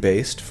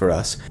dexterity-based, for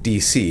us,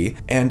 DC,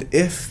 and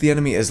if the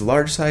enemy is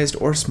large-sized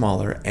or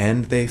smaller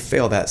and they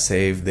fail that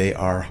save, they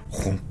are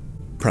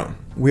prone.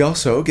 We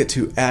also get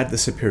to add the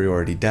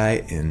superiority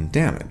die in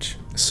damage.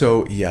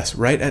 So yes,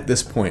 right at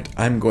this point,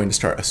 I'm going to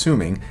start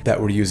assuming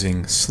that we're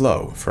using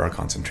slow for our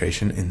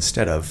concentration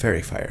instead of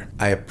fairy fire.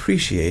 I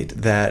appreciate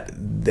that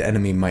the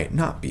enemy might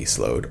not be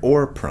slowed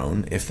or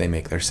prone if they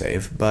make their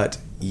save, but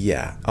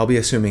yeah, I'll be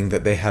assuming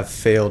that they have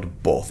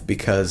failed both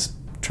because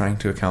trying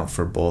to account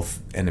for both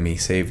enemy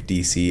save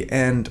DC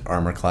and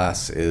armor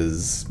class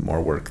is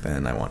more work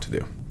than I want to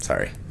do.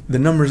 Sorry. The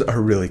numbers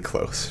are really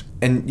close.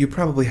 And you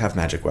probably have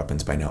magic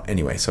weapons by now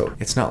anyway, so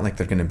it's not like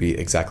they're going to be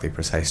exactly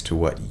precise to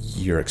what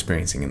you're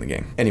experiencing in the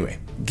game. Anyway,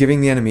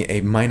 giving the enemy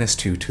a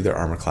 -2 to their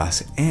armor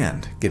class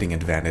and getting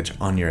advantage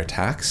on your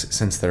attacks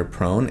since they're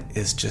prone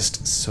is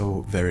just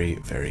so very,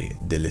 very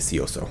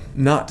delicioso.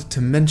 Not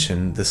to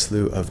mention the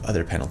slew of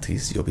other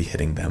penalties you'll be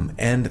hitting them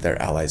and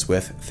their allies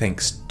with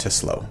thanks to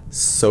slow.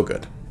 So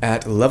good.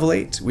 At level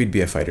 8, we'd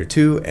be a fighter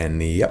 2,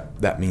 and yep,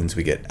 that means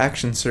we get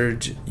action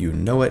surge. You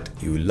know it,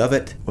 you love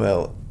it.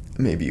 Well,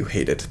 maybe you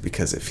hate it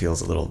because it feels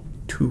a little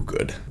too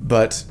good.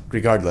 But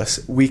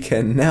regardless, we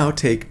can now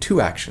take 2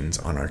 actions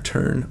on our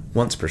turn,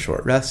 once per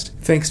short rest,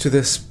 thanks to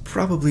this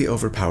probably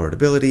overpowered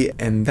ability,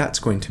 and that's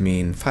going to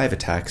mean 5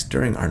 attacks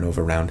during our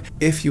Nova round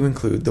if you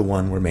include the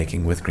one we're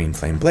making with Green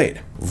Flame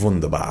Blade.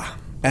 Wunderbar.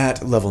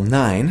 At level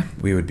 9,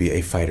 we would be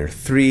a fighter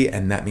 3,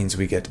 and that means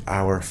we get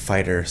our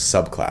fighter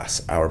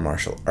subclass, our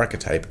martial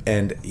archetype,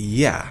 and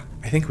yeah,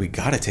 I think we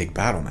gotta take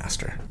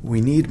Battlemaster. We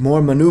need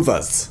more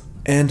maneuvers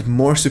and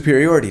more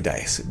superiority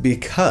dice,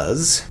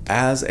 because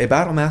as a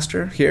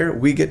Battlemaster here,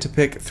 we get to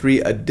pick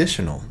 3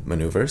 additional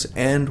maneuvers,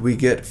 and we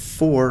get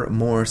 4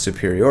 more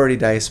superiority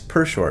dice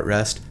per short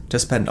rest to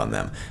spend on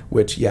them,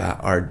 which, yeah,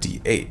 are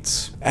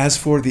d8s. As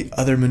for the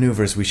other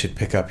maneuvers we should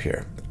pick up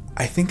here,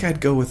 I think I'd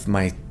go with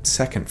my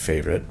second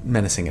favorite,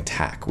 Menacing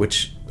Attack,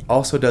 which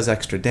also does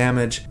extra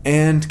damage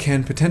and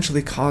can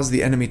potentially cause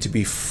the enemy to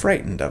be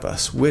frightened of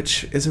us,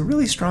 which is a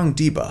really strong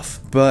debuff.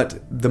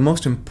 But the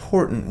most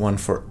important one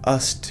for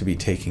us to be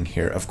taking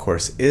here, of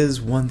course,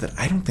 is one that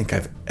I don't think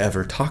I've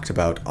ever talked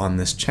about on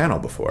this channel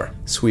before,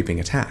 Sweeping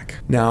Attack.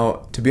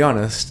 Now, to be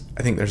honest,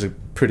 I think there's a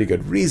pretty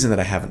good reason that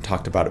I haven't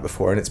talked about it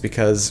before, and it's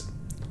because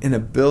in a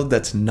build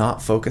that's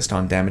not focused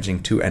on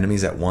damaging 2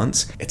 enemies at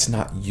once, it's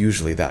not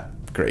usually that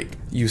great.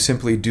 You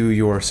simply do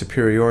your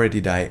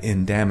superiority die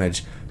in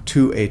damage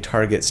to a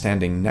target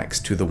standing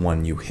next to the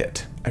one you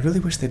hit. I really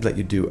wish they'd let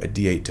you do a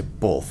d8 to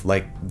both,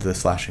 like the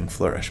Slashing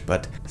Flourish,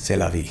 but c'est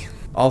la vie.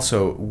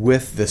 Also,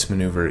 with this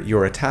maneuver,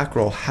 your attack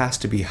roll has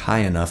to be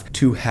high enough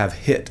to have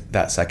hit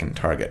that second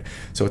target.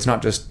 So it's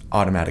not just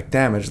automatic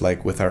damage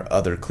like with our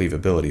other cleave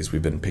abilities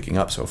we've been picking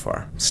up so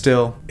far.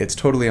 Still, it's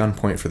totally on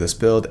point for this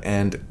build,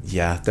 and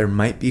yeah, there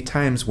might be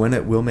times when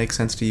it will make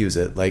sense to use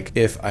it, like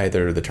if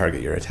either the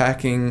target you're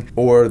attacking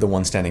or the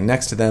one standing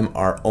next to them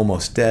are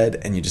almost dead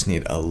and you just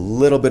need a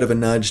little bit of a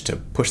nudge to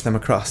push them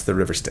across the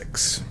river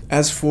Styx.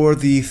 As for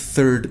the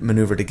third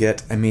maneuver to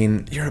get, I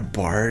mean, you're a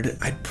bard,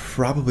 I'd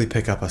probably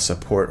pick up a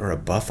support or a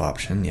buff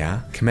option,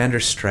 yeah.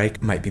 Commander's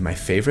Strike might be my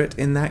favorite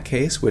in that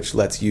case, which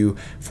lets you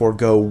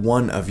forego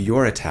one of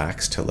your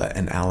attacks to let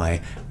an ally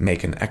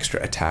make an extra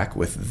attack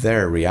with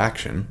their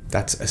reaction.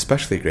 That's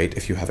especially great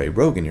if you have a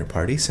rogue in your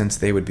party, since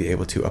they would be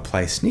able to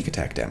apply sneak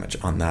attack damage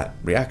on that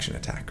reaction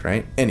attack,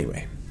 right?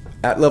 Anyway,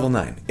 at level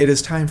 9, it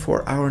is time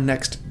for our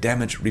next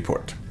damage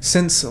report.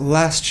 Since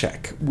last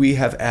check, we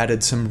have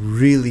added some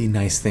really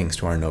nice things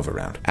to our Nova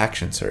round.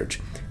 Action Surge,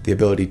 the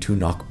ability to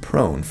knock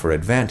prone for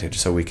advantage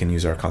so we can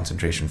use our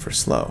concentration for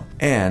slow,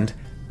 and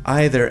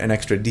either an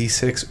extra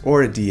d6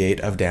 or a d8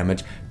 of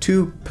damage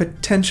to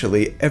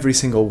potentially every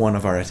single one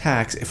of our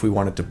attacks if we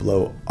wanted to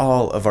blow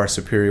all of our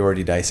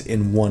superiority dice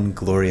in one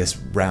glorious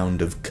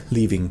round of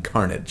cleaving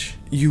carnage.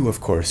 You,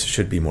 of course,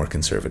 should be more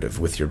conservative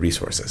with your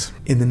resources.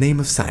 In the name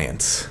of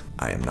science,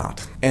 I am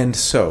not. And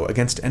so,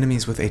 against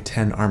enemies with a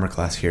 10 armor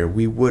class here,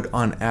 we would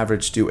on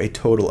average do a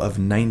total of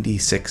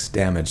 96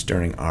 damage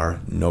during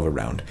our Nova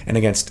round. And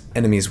against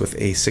enemies with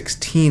a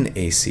 16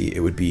 AC,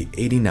 it would be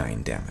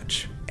 89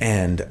 damage.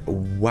 And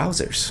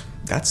wowzers,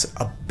 that's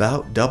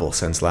about double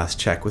since last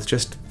check with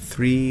just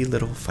 3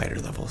 little fighter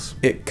levels.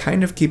 It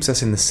kind of keeps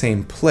us in the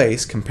same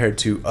place compared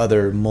to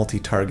other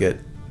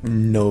multi-target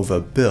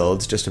Nova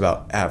builds, just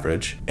about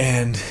average.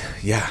 And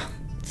yeah,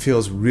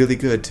 feels really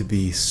good to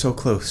be so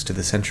close to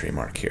the century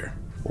mark here.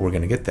 We're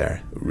going to get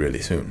there really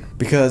soon.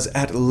 Because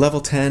at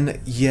level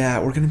 10, yeah,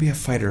 we're going to be a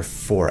fighter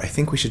 4. I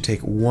think we should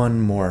take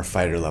one more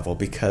fighter level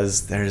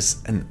because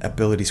there's an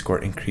ability score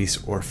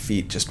increase or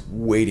feat just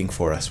waiting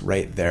for us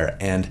right there.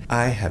 And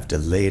I have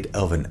delayed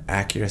Elven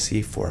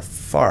accuracy for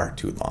far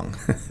too long.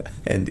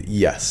 And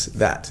yes,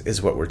 that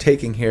is what we're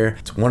taking here.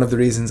 It's one of the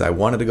reasons I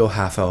wanted to go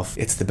half elf.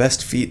 It's the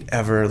best feat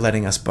ever,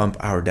 letting us bump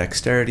our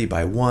dexterity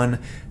by 1,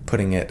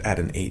 putting it at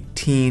an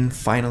 18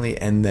 finally,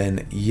 and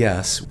then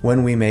yes,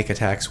 when we make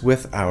attacks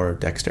with our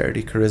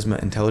dexterity,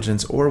 charisma,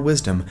 intelligence, or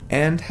wisdom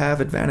and have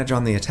advantage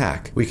on the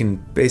attack, we can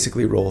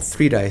basically roll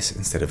 3 dice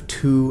instead of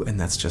 2, and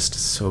that's just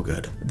so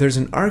good. There's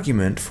an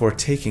argument for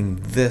taking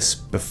this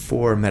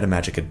before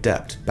Metamagic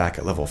Adept back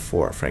at level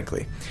 4,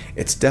 frankly.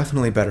 It's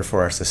definitely better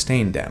for our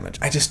sustained damage.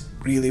 I just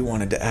really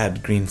wanted to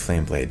add Green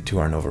Flame Blade to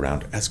our Nova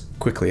round as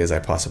quickly as I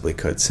possibly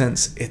could,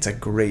 since it's a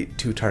great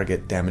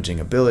 2-target damaging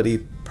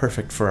ability,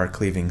 perfect for our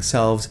cleaving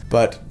selves.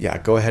 But yeah,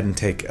 go ahead and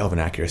take Elven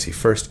Accuracy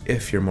first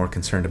if you're more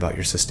concerned about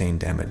your sustained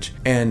damage.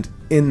 And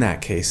in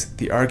that case,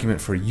 the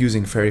argument for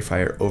using Fairy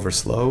Fire over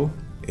Slow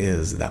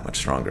is that much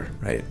stronger,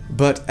 right?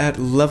 But at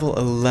level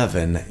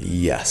 11,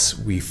 yes,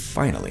 we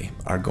finally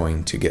are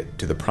going to get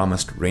to the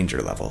promised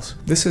ranger levels.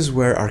 This is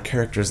where our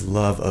character's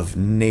love of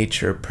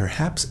nature,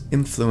 perhaps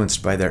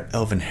influenced by their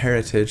elven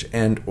heritage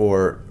and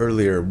or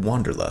earlier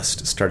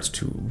wanderlust, starts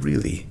to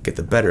really get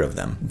the better of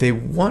them. They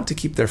want to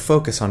keep their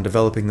focus on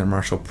developing their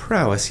martial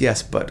prowess,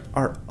 yes, but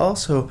are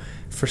also,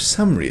 for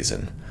some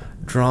reason,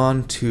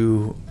 drawn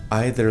to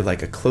either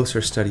like a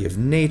closer study of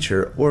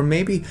nature or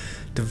maybe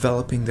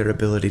developing their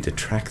ability to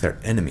track their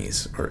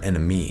enemies or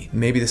enemy.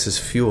 Maybe this is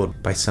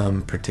fueled by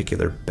some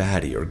particular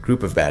baddie or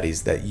group of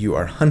baddies that you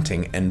are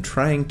hunting and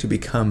trying to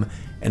become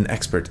an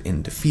expert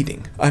in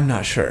defeating. I'm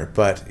not sure,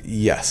 but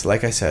yes,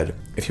 like I said,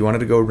 if you wanted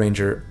to go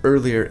ranger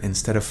earlier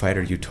instead of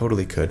fighter, you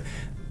totally could.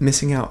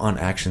 Missing out on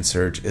Action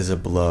Surge is a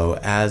blow,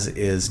 as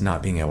is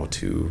not being able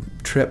to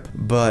trip,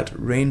 but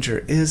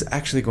Ranger is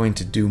actually going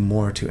to do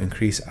more to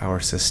increase our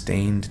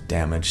sustained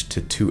damage to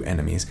 2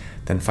 enemies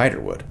than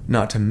Fighter would.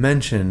 Not to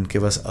mention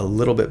give us a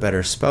little bit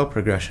better spell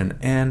progression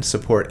and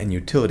support and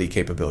utility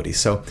capabilities,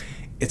 so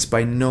it's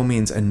by no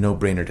means a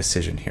no-brainer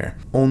decision here.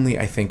 Only,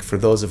 I think, for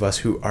those of us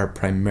who are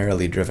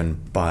primarily driven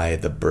by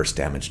the burst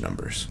damage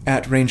numbers.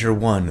 At Ranger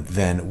 1,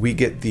 then, we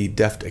get the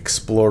Deft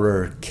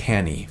Explorer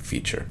Canny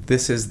feature.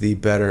 This is the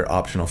better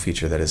optional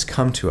feature that has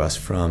come to us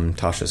from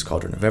Tasha's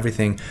Cauldron of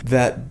Everything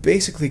that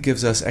basically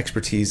gives us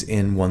expertise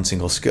in one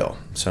single skill.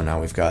 So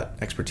now we've got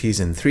expertise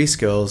in 3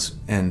 skills,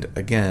 and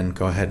again,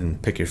 go ahead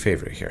and pick your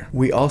favorite here.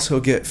 We also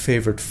get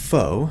Favored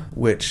Foe,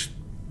 which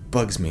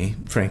bugs me,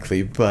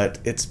 frankly, but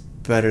it's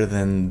better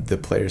than the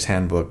player's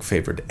handbook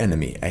favored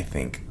enemy, I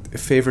think.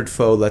 Favored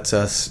foe lets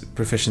us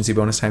proficiency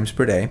bonus times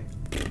per day,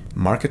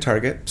 mark a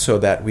target so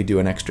that we do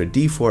an extra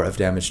d4 of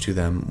damage to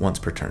them once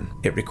per turn.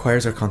 It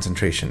requires our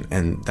concentration,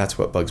 and that's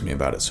what bugs me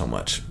about it so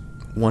much.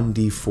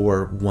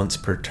 1d4 once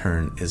per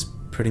turn is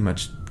pretty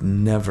much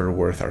never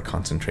worth our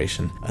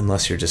concentration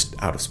unless you're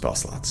just out of spell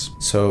slots.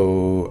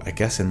 So I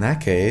guess in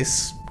that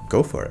case,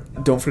 go for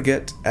it. Don't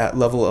forget, at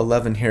level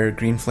 11 here,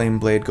 Green Flame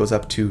Blade goes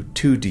up to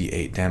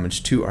 2d8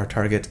 damage to our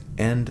target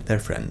and their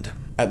friend.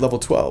 At level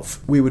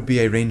 12, we would be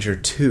a Ranger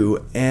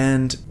 2,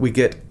 and we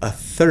get a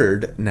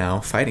 3rd now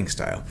fighting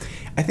style.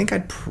 I think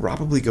I'd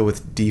probably go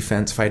with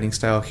defense fighting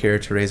style here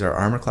to raise our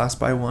armor class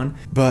by 1,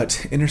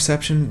 but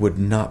interception would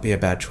not be a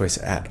bad choice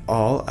at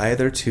all,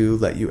 either to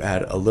let you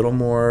add a little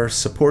more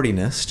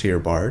supportiness to your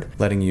bard,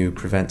 letting you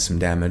prevent some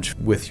damage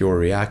with your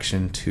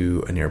reaction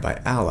to a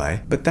nearby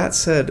ally. But that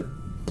said,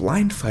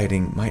 blind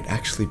fighting might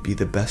actually be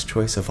the best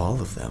choice of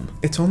all of them.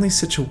 It's only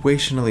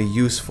situationally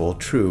useful,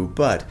 true,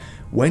 but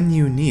when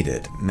you need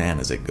it, man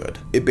is it good.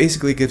 It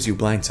basically gives you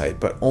blind sight,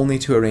 but only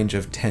to a range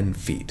of 10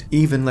 feet,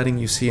 even letting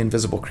you see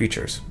invisible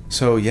creatures.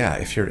 So yeah,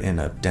 if you're in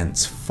a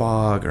dense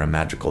fog or a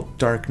magical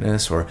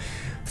darkness or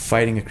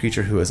fighting a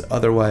creature who is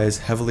otherwise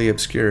heavily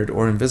obscured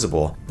or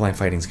invisible, blind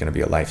fighting is going to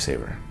be a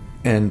lifesaver.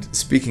 And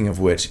speaking of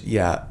which,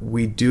 yeah,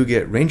 we do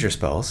get ranger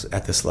spells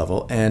at this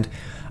level, and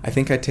I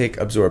think I take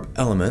Absorb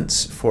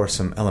Elements for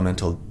some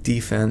elemental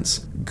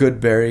defense, Good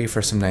Berry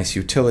for some nice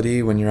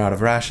utility when you're out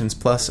of rations,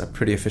 plus a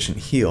pretty efficient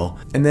heal.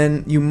 And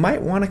then you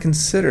might want to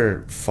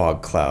consider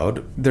Fog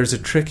Cloud. There's a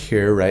trick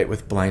here, right,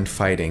 with blind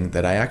fighting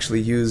that I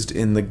actually used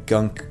in the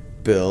Gunk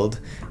build,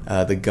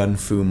 the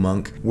Gunfu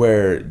Monk,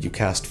 where you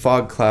cast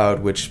Fog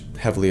Cloud, which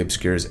heavily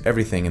obscures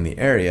everything in the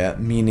area,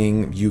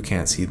 meaning you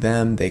can't see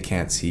them, they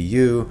can't see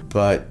you.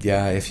 But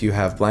yeah, if you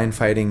have blind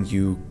fighting,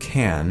 you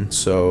can,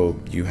 so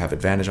you have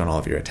advantage on all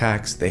of your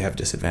attacks. They have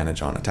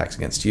disadvantage on attacks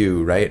against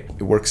you, right?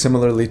 It works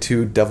similarly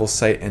to Devil's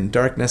Sight and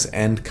Darkness,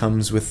 and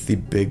comes with the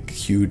big,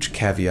 huge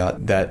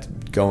caveat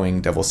that going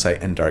Devil's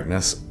Sight and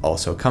Darkness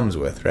also comes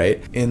with,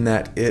 right? In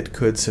that it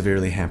could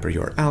severely hamper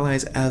your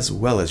allies as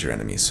well as your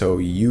enemies, so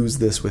use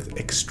this with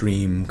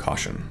extreme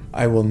caution.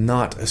 I will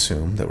not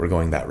assume that we're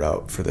going that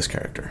route for this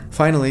character.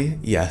 Finally,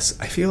 yes,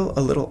 I feel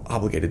a little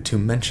obligated to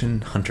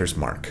mention Hunter's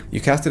Mark. You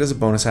cast it as a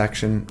bonus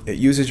action, it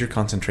uses your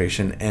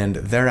concentration, and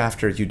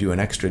thereafter you do an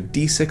extra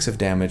d6 of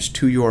damage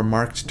to your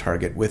marked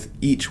target with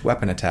each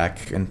weapon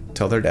attack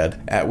until they're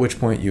dead, at which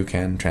point you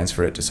can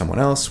transfer it to someone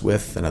else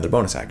with another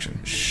bonus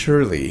action.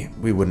 Surely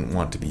we wouldn't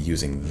want to be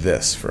using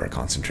this for a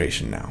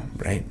concentration now,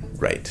 right?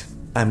 Right.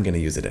 I'm gonna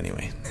use it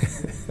anyway.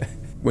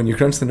 When you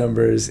crunch the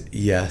numbers,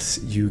 yes,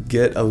 you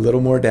get a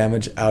little more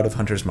damage out of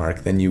Hunter's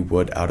Mark than you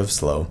would out of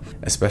Slow,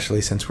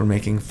 especially since we're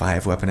making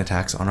 5 weapon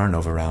attacks on our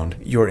Nova round.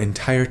 Your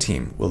entire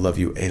team will love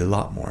you a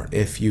lot more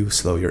if you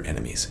slow your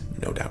enemies,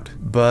 no doubt.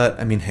 But,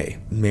 I mean, hey,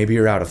 maybe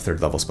you're out of 3rd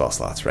level spell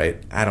slots,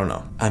 right? I don't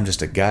know. I'm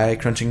just a guy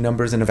crunching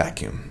numbers in a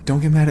vacuum. Don't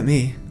get mad at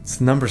me. It's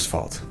the numbers'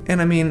 fault.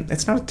 And I mean,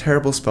 it's not a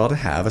terrible spell to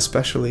have,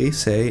 especially,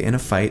 say, in a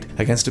fight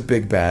against a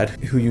big bad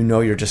who you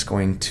know you're just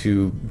going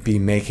to be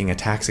making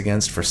attacks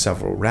against for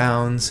several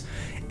rounds,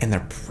 and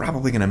they're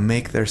probably going to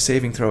make their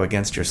saving throw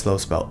against your slow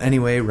spell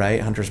anyway, right?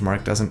 Hunter's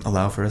Mark doesn't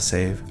allow for a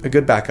save. A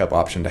good backup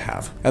option to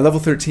have. At level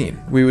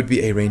 13, we would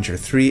be a Ranger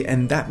 3,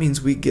 and that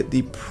means we get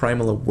the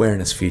Primal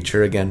Awareness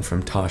feature, again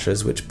from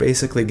Tasha's, which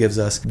basically gives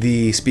us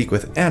the Speak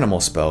with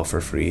Animal spell for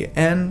free,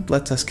 and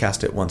lets us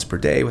cast it once per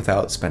day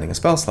without spending a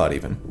spell slot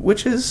even,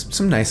 which is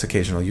some nice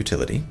occasional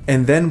utility.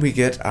 And then we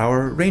get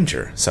our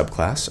Ranger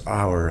subclass,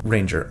 our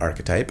Ranger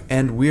archetype,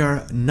 and we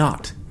are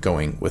not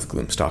going with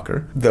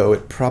Gloomstalker, though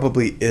it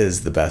probably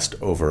is the best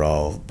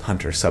overall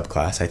hunter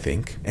subclass, I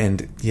think.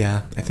 And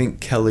yeah, I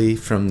think Kelly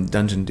from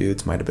Dungeon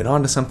Dudes might have been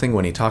onto something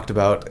when he talked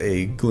about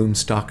a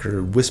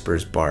Gloomstalker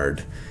Whispers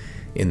Bard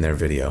in their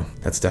video.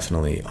 That's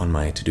definitely on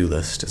my to-do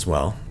list as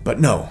well. But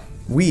no,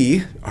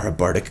 we are a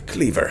bardic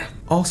cleaver.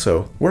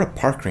 Also, we're a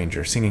park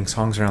ranger singing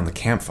songs around the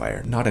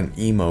campfire, not an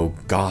emo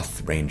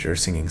goth ranger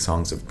singing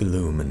songs of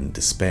gloom and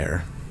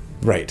despair.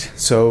 Right,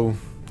 so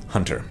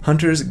Hunter.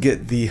 Hunters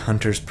get the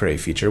Hunter's Prey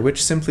feature,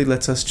 which simply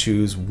lets us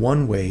choose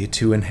one way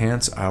to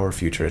enhance our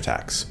future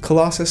attacks.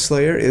 Colossus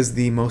Slayer is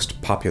the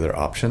most popular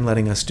option,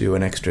 letting us do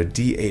an extra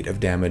d8 of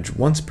damage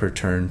once per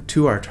turn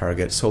to our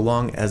target, so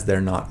long as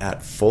they're not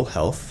at full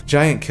health.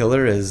 Giant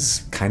Killer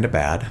is kinda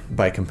bad,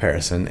 by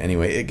comparison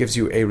anyway. It gives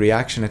you a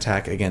reaction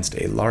attack against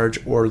a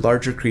large or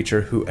larger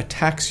creature who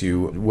attacks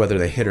you, whether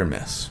they hit or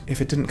miss. If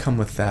it didn't come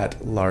with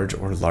that large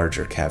or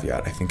larger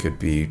caveat, I think it'd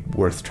be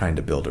worth trying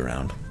to build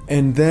around.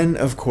 And then,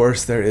 of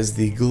course, there is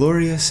the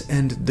glorious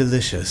and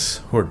delicious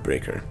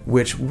Hordebreaker,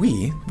 which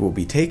we will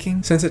be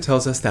taking since it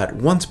tells us that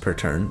once per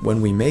turn,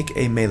 when we make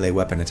a melee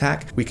weapon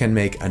attack, we can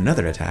make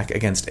another attack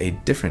against a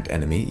different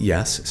enemy,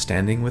 yes,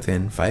 standing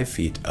within 5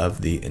 feet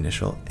of the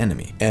initial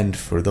enemy. And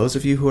for those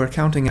of you who are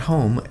counting at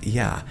home,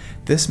 yeah,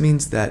 this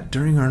means that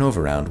during our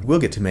Nova round, we'll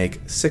get to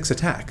make 6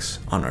 attacks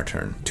on our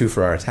turn. 2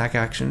 for our attack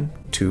action,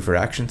 2 for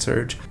Action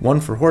Surge, 1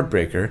 for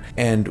Hordebreaker,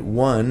 and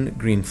 1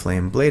 Green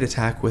Flame Blade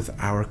attack with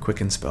our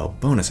Quicken Spell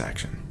bonus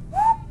action.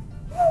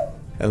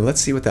 And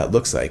let's see what that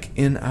looks like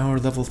in our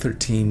level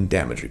 13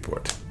 damage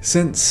report.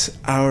 Since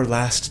our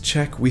last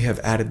check, we have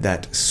added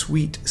that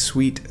sweet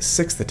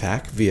 6th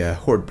attack via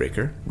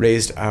Hordebreaker,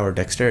 raised our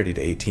dexterity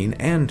to 18,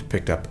 and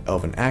picked up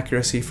Elven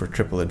Accuracy for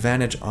triple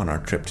advantage on our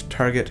tripped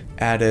target,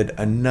 added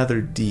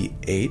another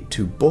d8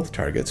 to both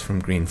targets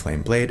from Green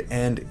Flame Blade,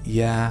 and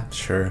yeah,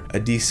 sure, a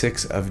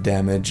d6 of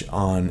damage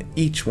on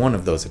each one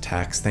of those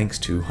attacks thanks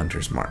to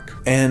Hunter's Mark.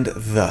 And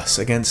thus,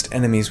 against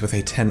enemies with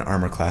a 10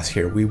 armor class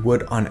here, we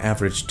would on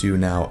average do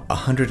now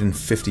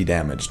 150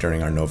 damage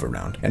during our Nova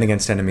round, and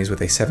against enemies with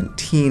a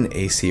 17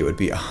 AC it would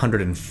be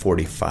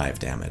 145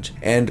 damage.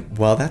 And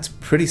while that's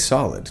pretty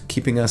solid,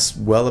 keeping us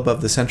well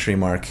above the century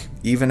mark,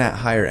 even at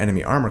higher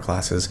enemy armor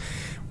classes,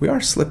 we are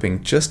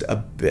slipping just a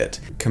bit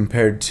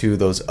compared to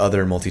those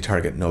other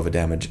multi-target Nova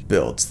damage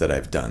builds that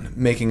I've done,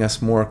 making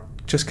us more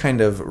just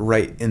kind of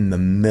right in the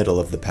middle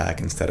of the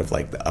pack instead of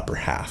like the upper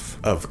half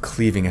of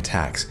cleaving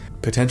attacks.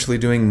 potentially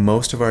doing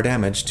most of our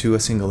damage to a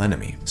single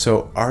enemy.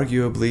 So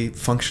arguably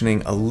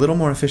functioning a little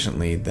more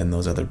efficiently than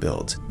those other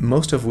builds,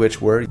 most of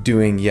which were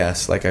doing,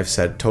 yes, like I've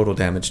said, total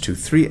damage to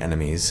 3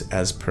 enemies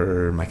as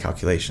per my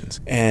calculations.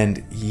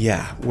 And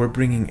yeah, we're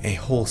bringing a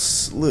whole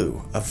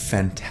slew of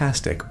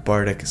fantastic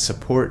bardic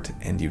support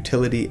and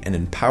utility and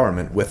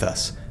empowerment with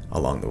us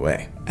along the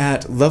way.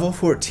 At level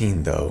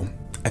 14 though,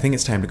 I think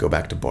it's time to go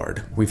back to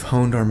Bard. We've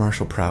honed our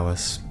martial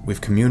prowess, we've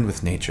communed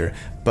with nature,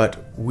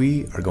 but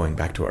we are going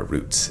back to our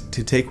roots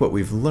to take what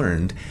we've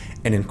learned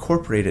and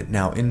incorporate it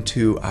now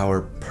into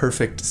our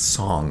perfect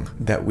song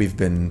that we've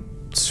been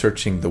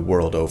searching the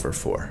world over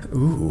for.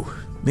 Ooh,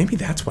 maybe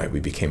that's why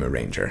we became a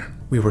ranger.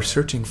 We were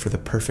searching for the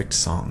perfect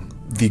song,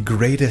 the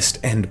greatest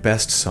and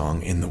best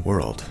song in the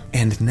world.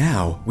 And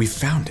now we've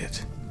found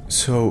it.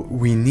 So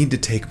we need to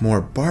take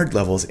more Bard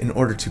levels in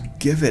order to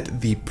give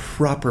it the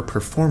proper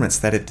performance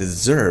that it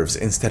deserves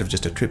instead of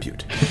just a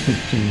tribute.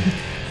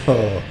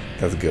 Oh,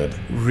 that's good.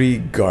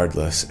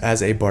 Regardless,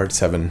 as a Bard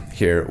 7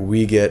 here,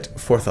 we get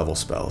 4th level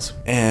spells.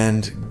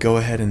 And go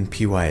ahead and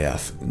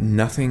PYF.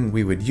 Nothing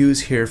we would use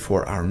here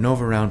for our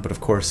Nova round, but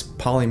of course,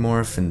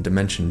 Polymorph and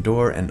Dimension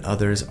Door and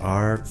others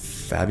are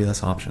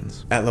fabulous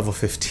options. At level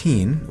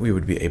 15, we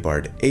would be a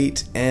Bard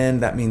 8, and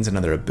that means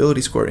another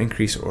ability score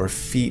increase or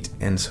feat,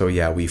 and so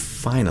yeah, we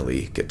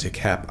finally get to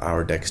cap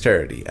our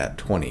dexterity at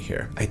 20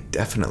 here. I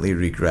definitely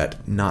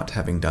regret not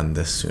having done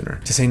this sooner.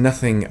 To say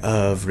nothing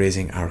of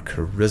raising our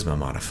charisma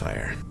modifier.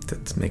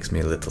 That makes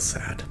me a little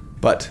sad.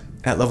 But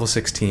at level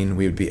 16,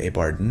 we would be a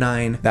Bard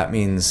 9. That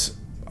means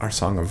our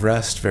Song of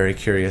Rest, very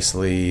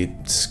curiously,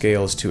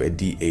 scales to a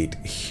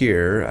D8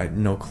 here. I have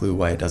no clue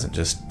why it doesn't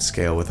just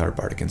scale with our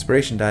Bardic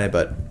Inspiration die,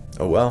 but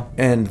oh well.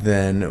 And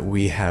then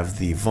we have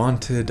the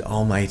vaunted,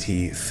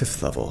 almighty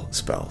 5th level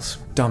spells.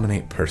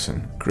 Dominate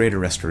Person, Greater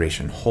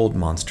Restoration, Hold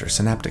Monster,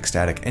 Synaptic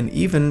Static, and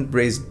even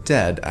Raise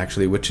Dead,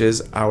 actually, which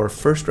is our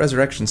first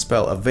resurrection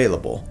spell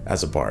available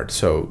as a bard.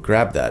 So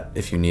grab that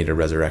if you need a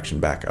resurrection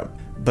backup.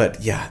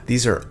 But yeah,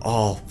 these are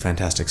all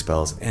fantastic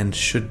spells and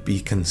should be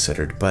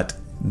considered, but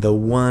the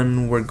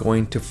one we're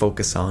going to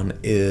focus on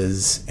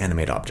is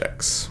Animate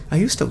Objects. I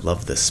used to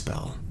love this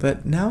spell,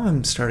 but now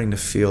I'm starting to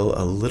feel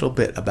a little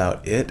bit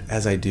about it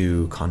as I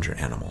do Conjure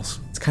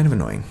Animals. It's kind of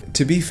annoying.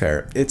 To be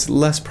fair, it's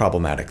less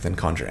problematic than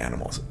Conjure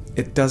Animals.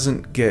 It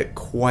doesn't get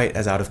quite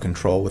as out of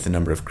control with the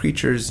number of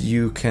creatures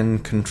you can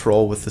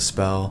control with the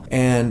spell,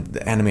 and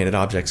the animated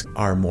objects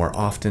are more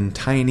often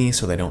tiny,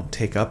 so they don't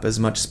take up as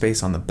much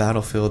space on the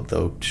battlefield,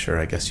 though sure,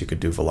 I guess you could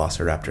do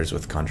Velociraptors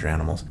with Conjure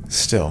Animals.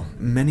 Still,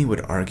 many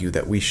would argue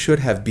that we should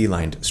have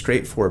beelined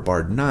straight for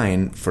Bard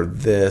 9 for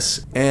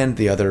this and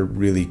the other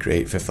really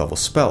great 5th level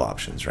spell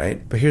options,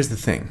 right? But here's the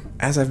thing.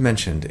 As I've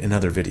mentioned in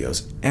other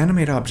videos,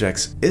 Animate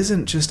Objects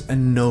isn't just a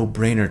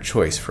no-brainer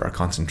choice for our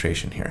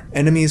concentration here.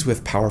 Enemies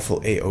with powerful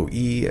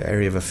AoE,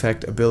 area of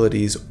effect,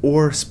 abilities,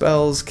 or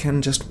spells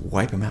can just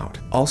wipe them out.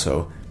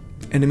 Also,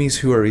 enemies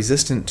who are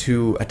resistant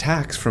to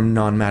attacks from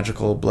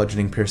non-magical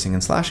bludgeoning, piercing,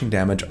 and slashing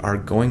damage are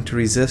going to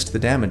resist the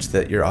damage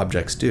that your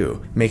objects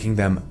do, making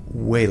them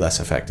way less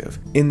effective.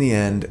 In the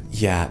end,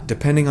 yeah,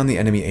 depending on the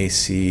enemy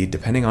AC,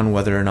 depending on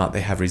whether or not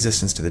they have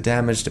resistance to the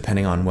damage,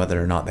 depending on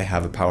whether or not they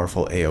have a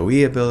powerful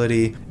AoE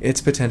ability,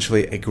 it's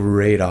potentially a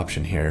great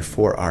option here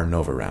for our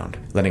Nova round,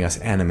 letting us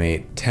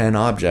animate 10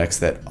 objects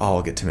that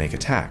all get to make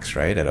attacks,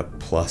 right? At a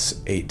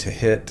 +8 to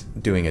hit,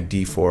 doing a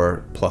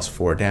d4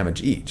 +4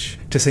 damage each.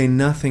 To say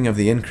nothing of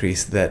the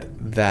increase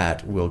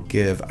that will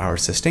give our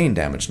sustained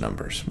damage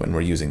numbers when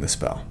we're using the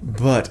spell.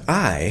 But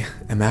I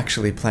am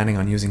actually planning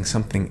on using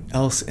something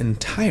else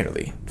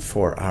entirely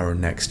for our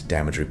next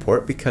damage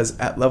report, because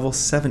at level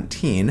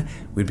 17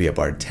 we'd be a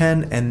Bard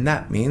 10, and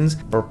that means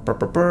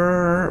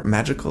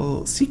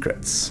magical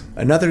secrets.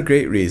 Another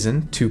great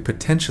reason to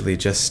potentially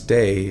just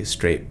stay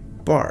straight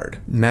Bard.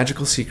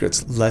 Magical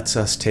Secrets lets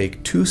us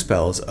take 2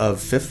 spells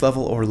of 5th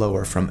level or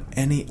lower from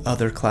any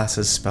other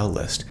class's spell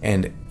list,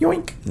 and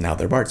yoink, now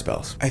they're Bard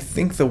spells. I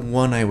think the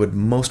one I would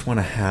most want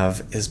to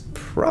have is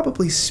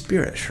probably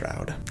Spirit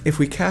Shroud. If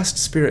we cast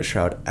Spirit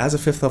Shroud as a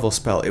 5th level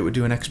spell, it would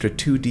do an extra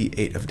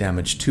 2d8 of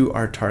damage to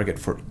our target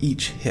for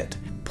each hit.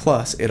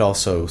 Plus, it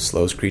also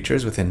slows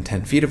creatures within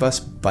 10 feet of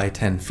us by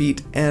 10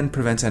 feet and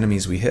prevents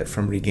enemies we hit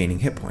from regaining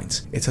hit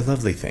points. It's a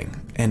lovely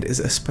thing, and is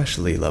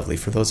especially lovely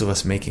for those of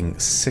us making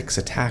 6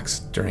 attacks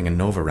during a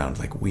Nova round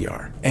like we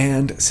are.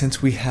 And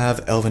since we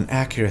have Elven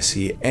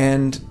Accuracy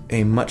and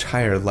a much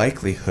higher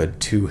likelihood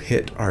to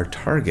hit our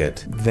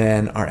target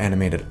than our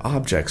animated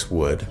objects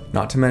would,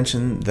 not to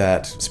mention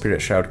that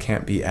Spirit Shroud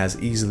can't be as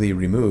easily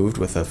removed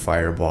with a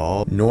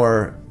fireball,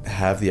 nor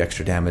have the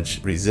extra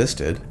damage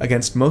resisted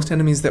against most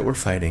enemies that we're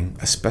fighting,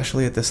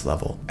 especially at this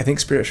level, I think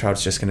Spirit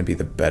Shroud's just going to be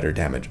the better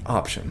damage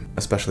option,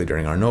 especially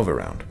during our Nova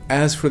round.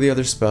 As for the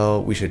other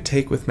spell we should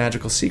take with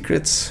Magical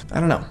Secrets, I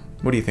don't know.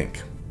 What do you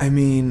think? I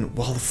mean,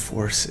 while the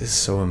Force is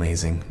so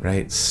amazing,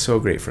 right? So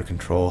great for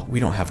control. We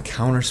don't have a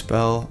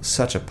counterspell,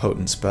 such a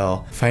potent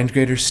spell. Find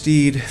Greater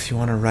Steed if you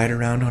want to ride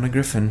around on a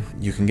griffin.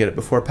 You can get it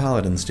before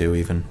paladins do,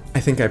 even. I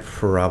think I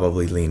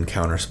probably lean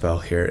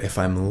counterspell here if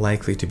I'm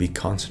likely to be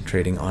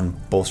concentrating on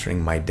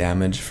bolstering my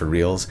damage for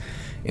reals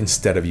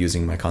instead of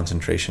using my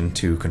concentration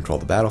to control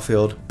the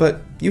battlefield.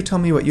 But you tell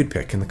me what you'd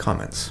pick in the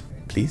comments,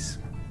 please.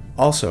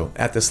 Also,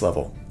 at this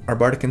level, our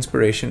Bardic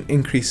Inspiration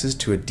increases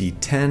to a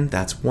D10,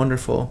 that's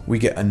wonderful. We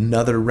get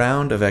another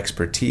round of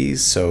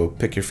expertise, so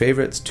pick your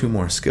favorites, 2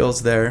 more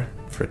skills there,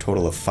 for a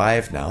total of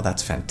 5 now,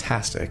 that's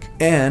fantastic.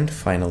 And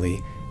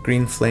finally,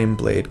 Green Flame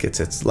Blade gets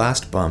its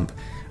last bump,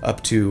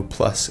 up to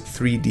plus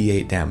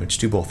 3d8 damage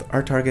to both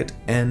our target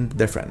and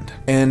their friend.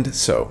 And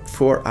so,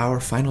 for our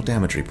final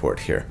damage report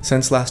here,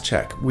 since last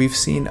check, we've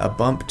seen a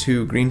bump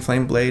to Green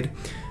Flame Blade,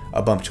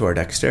 a bump to our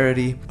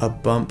dexterity, a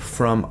bump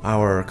from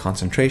our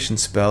concentration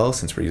spell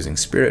since we're using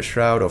Spirit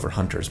Shroud over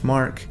Hunter's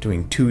Mark,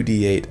 doing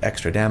 2d8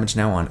 extra damage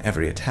now on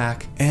every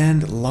attack,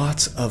 and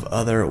lots of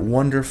other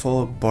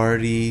wonderful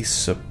bardy,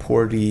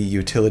 supporty,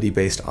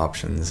 utility-based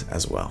options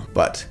as well.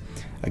 But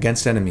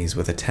against enemies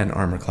with a 10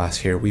 armor class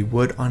here, we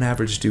would on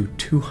average do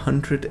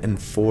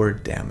 204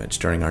 damage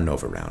during our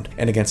Nova round.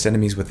 And against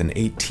enemies with an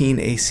 18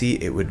 AC,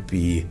 it would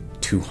be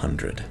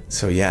 200.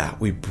 So yeah,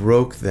 we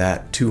broke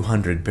that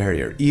 200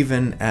 barrier,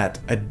 even at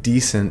a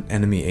decent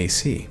enemy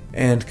AC.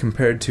 And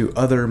compared to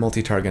other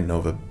multi-target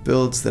Nova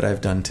builds that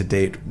I've done to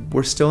date,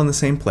 we're still in the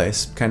same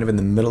place, kind of in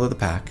the middle of the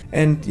pack.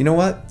 And you know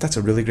what? That's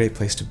a really great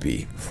place to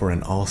be for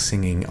an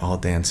all-singing,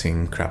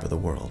 all-dancing crap of the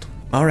world.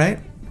 Alright,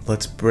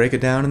 let's break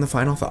it down in the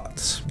final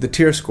thoughts. The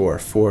tier score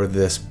for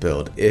this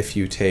build, if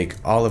you take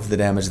all of the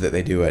damage that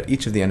they do at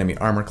each of the enemy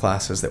armor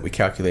classes that we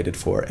calculated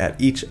for at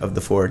each of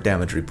the 4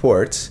 damage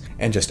reports,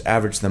 and just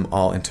average them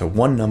all into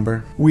one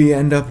number, we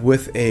end up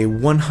with a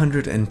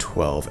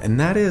 112, and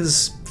that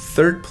is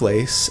 3rd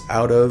place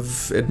out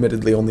of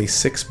admittedly only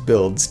 6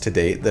 builds to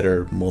date that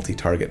are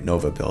multi-target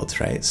Nova builds,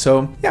 right?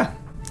 So yeah,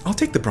 I'll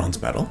take the bronze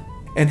medal.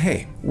 And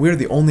hey, we're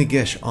the only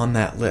Gish on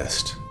that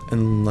list,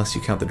 unless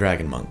you count the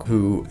Dragon Monk,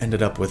 who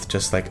ended up with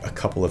just like a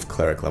couple of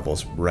cleric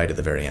levels right at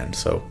the very end,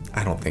 so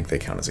I don't think they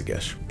count as a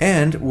Gish.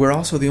 And we're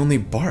also the only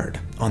Bard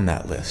on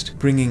that list,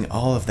 bringing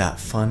all of that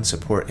fun,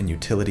 support, and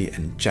utility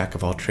and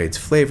jack-of-all-trades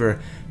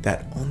flavor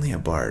that only a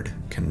Bard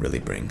can really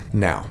bring.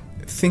 Now,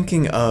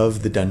 thinking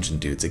of the Dungeon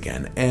Dudes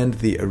again, and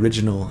the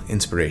original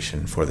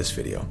inspiration for this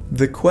video,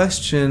 the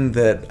question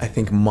that I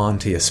think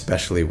Monty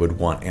especially would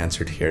want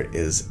answered here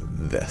is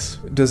this.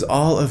 Does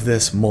all of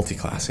this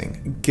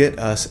multiclassing get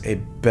us a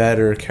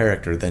better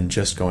character than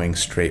just going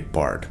straight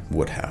Bard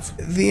would have?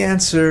 The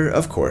answer,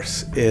 of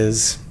course,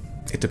 is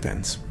it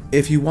depends.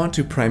 If you want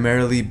to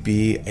primarily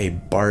be a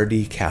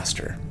Bardy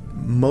caster,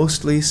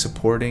 mostly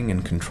supporting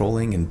and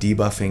controlling and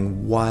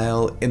debuffing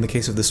while, in the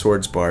case of the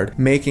Swords Bard,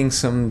 making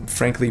some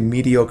frankly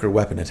mediocre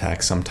weapon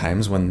attacks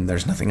sometimes when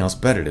there's nothing else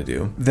better to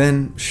do,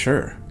 then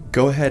sure,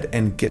 go ahead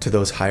and get to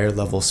those higher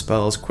level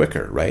spells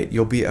quicker, right?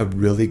 You'll be a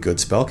really good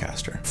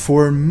spellcaster.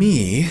 For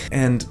me,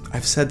 and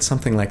I've said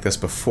something like this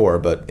before,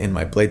 but in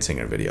my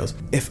Bladesinger videos,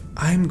 if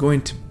I'm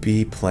going to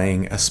be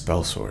playing a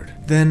spell sword,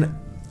 then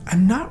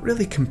I'm not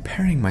really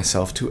comparing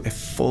myself to a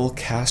full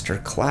caster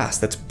class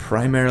that's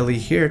primarily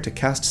here to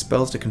cast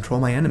spells to control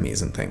my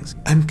enemies and things.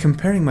 I'm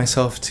comparing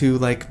myself to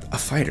like a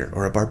fighter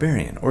or a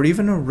barbarian or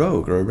even a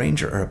rogue or a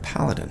ranger or a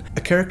paladin,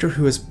 a character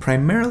who is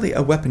primarily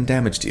a weapon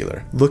damage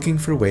dealer, looking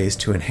for ways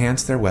to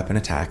enhance their weapon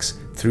attacks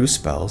through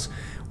spells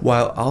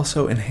while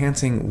also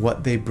enhancing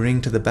what they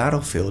bring to the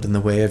battlefield in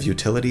the way of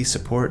utility,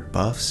 support,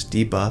 buffs,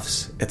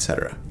 debuffs,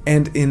 etc.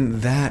 And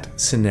in that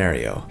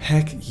scenario,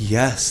 heck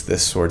yes,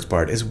 this Swords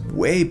Bard is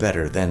way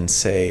better than,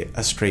 say,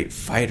 a straight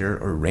fighter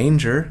or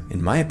ranger,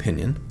 in my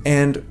opinion.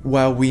 And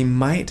while we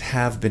might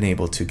have been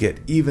able to get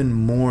even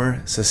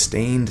more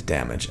sustained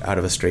damage out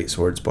of a straight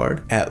Swords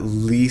Bard, at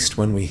least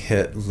when we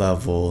hit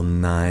level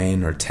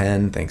 9 or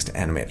 10, thanks to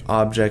animate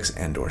objects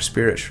and or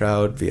Spirit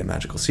Shroud via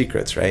magical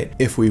secrets, right?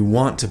 If we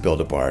want to build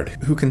a Bard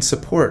who can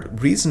support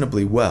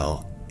reasonably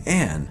well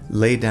and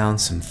lay down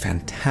some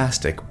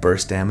fantastic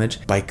burst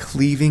damage by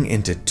cleaving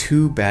into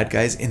 2 bad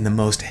guys in the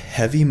most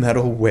heavy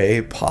metal way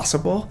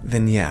possible,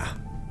 then yeah,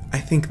 I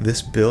think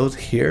this build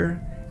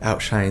here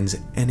outshines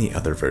any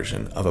other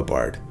version of a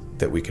Bard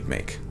that we could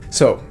make.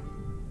 So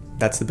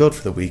that's the build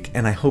for the week,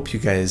 and I hope you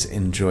guys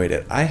enjoyed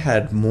it. I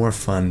had more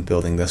fun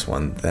building this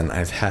one than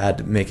I've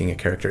had making a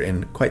character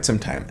in quite some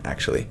time,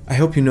 actually. I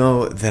hope you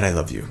know that I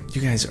love you.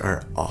 You guys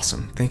are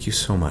awesome. Thank you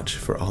so much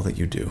for all that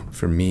you do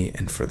for me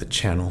and for the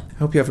channel. I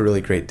hope you have a really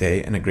great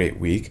day and a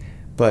great week,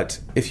 but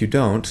if you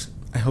don't,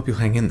 I hope you'll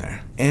hang in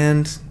there.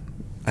 And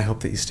I hope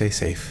that you stay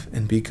safe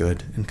and be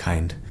good and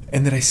kind,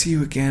 and that I see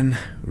you again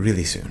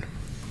really soon.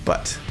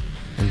 But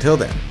until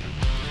then,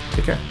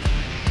 take care.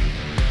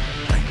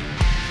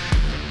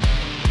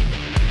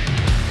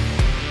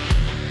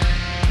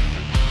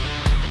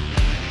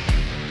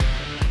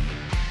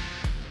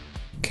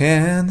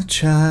 Can the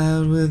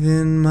child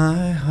within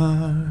my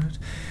heart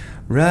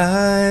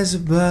rise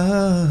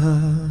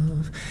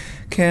above?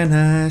 Can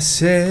I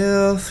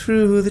sail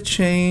through the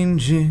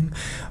changing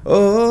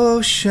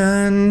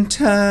ocean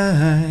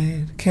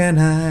tide? Can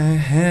I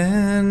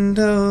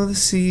handle the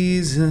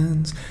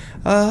seasons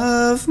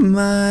of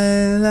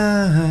my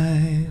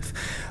life?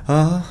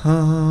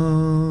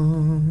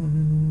 Oh,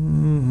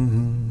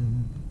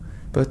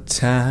 but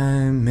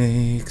time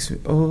makes me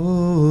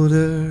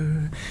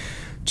older.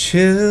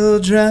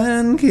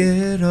 Children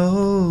get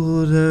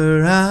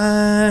older.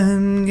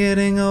 I'm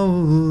getting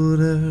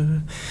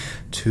older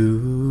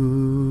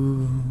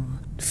too.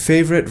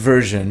 Favorite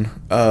version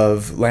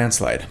of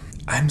Landslide?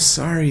 I'm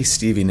sorry,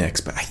 Stevie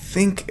Nicks, but I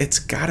think it's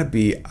gotta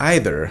be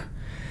either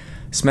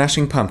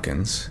Smashing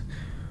Pumpkins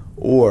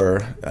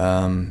or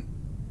the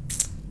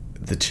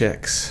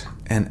Chicks.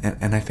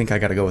 And I think I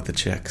gotta go with the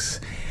Chicks.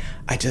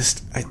 I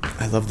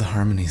love the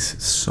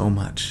harmonies so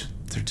much.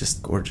 They're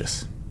just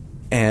gorgeous.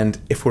 And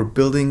if we're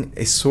building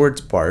a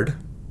swords bard,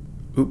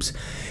 oops,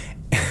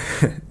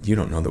 you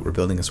don't know that we're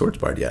building a swords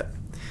bard yet.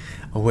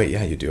 Oh wait,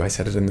 yeah you do. I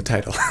said it in the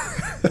title.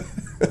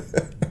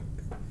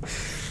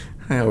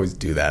 I always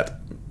do that.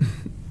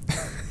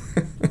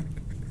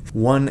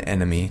 One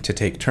enemy to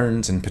take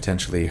turns and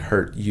potentially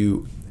hurt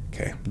you.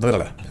 Okay.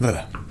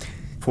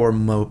 Four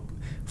more.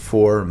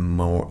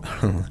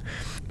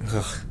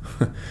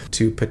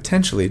 To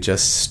potentially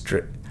just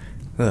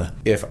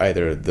if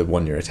either the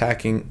one you're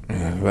attacking.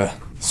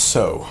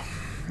 So.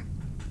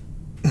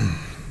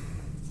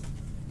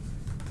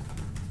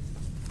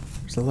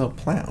 There's a little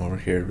plant over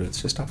here, but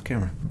it's just off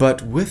camera.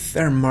 But with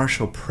their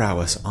martial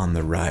prowess on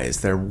the rise,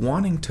 they're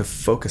wanting to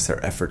focus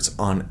their efforts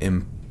on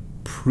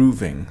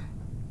improving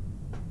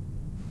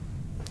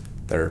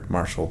their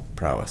martial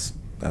prowess.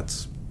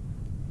 That's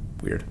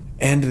weird.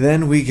 And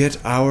then we get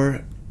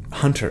our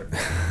hunter.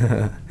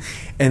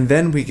 And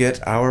then we get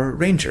our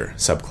ranger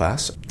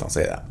subclass. Don't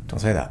say that. Don't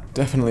say that.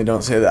 Definitely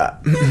don't say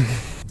that.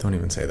 Don't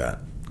even say that,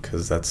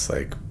 because that's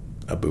like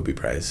a booby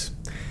prize.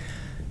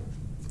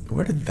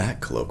 Where did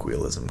that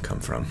colloquialism come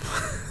from?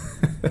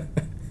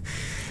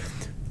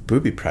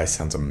 Booby prize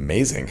sounds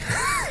amazing.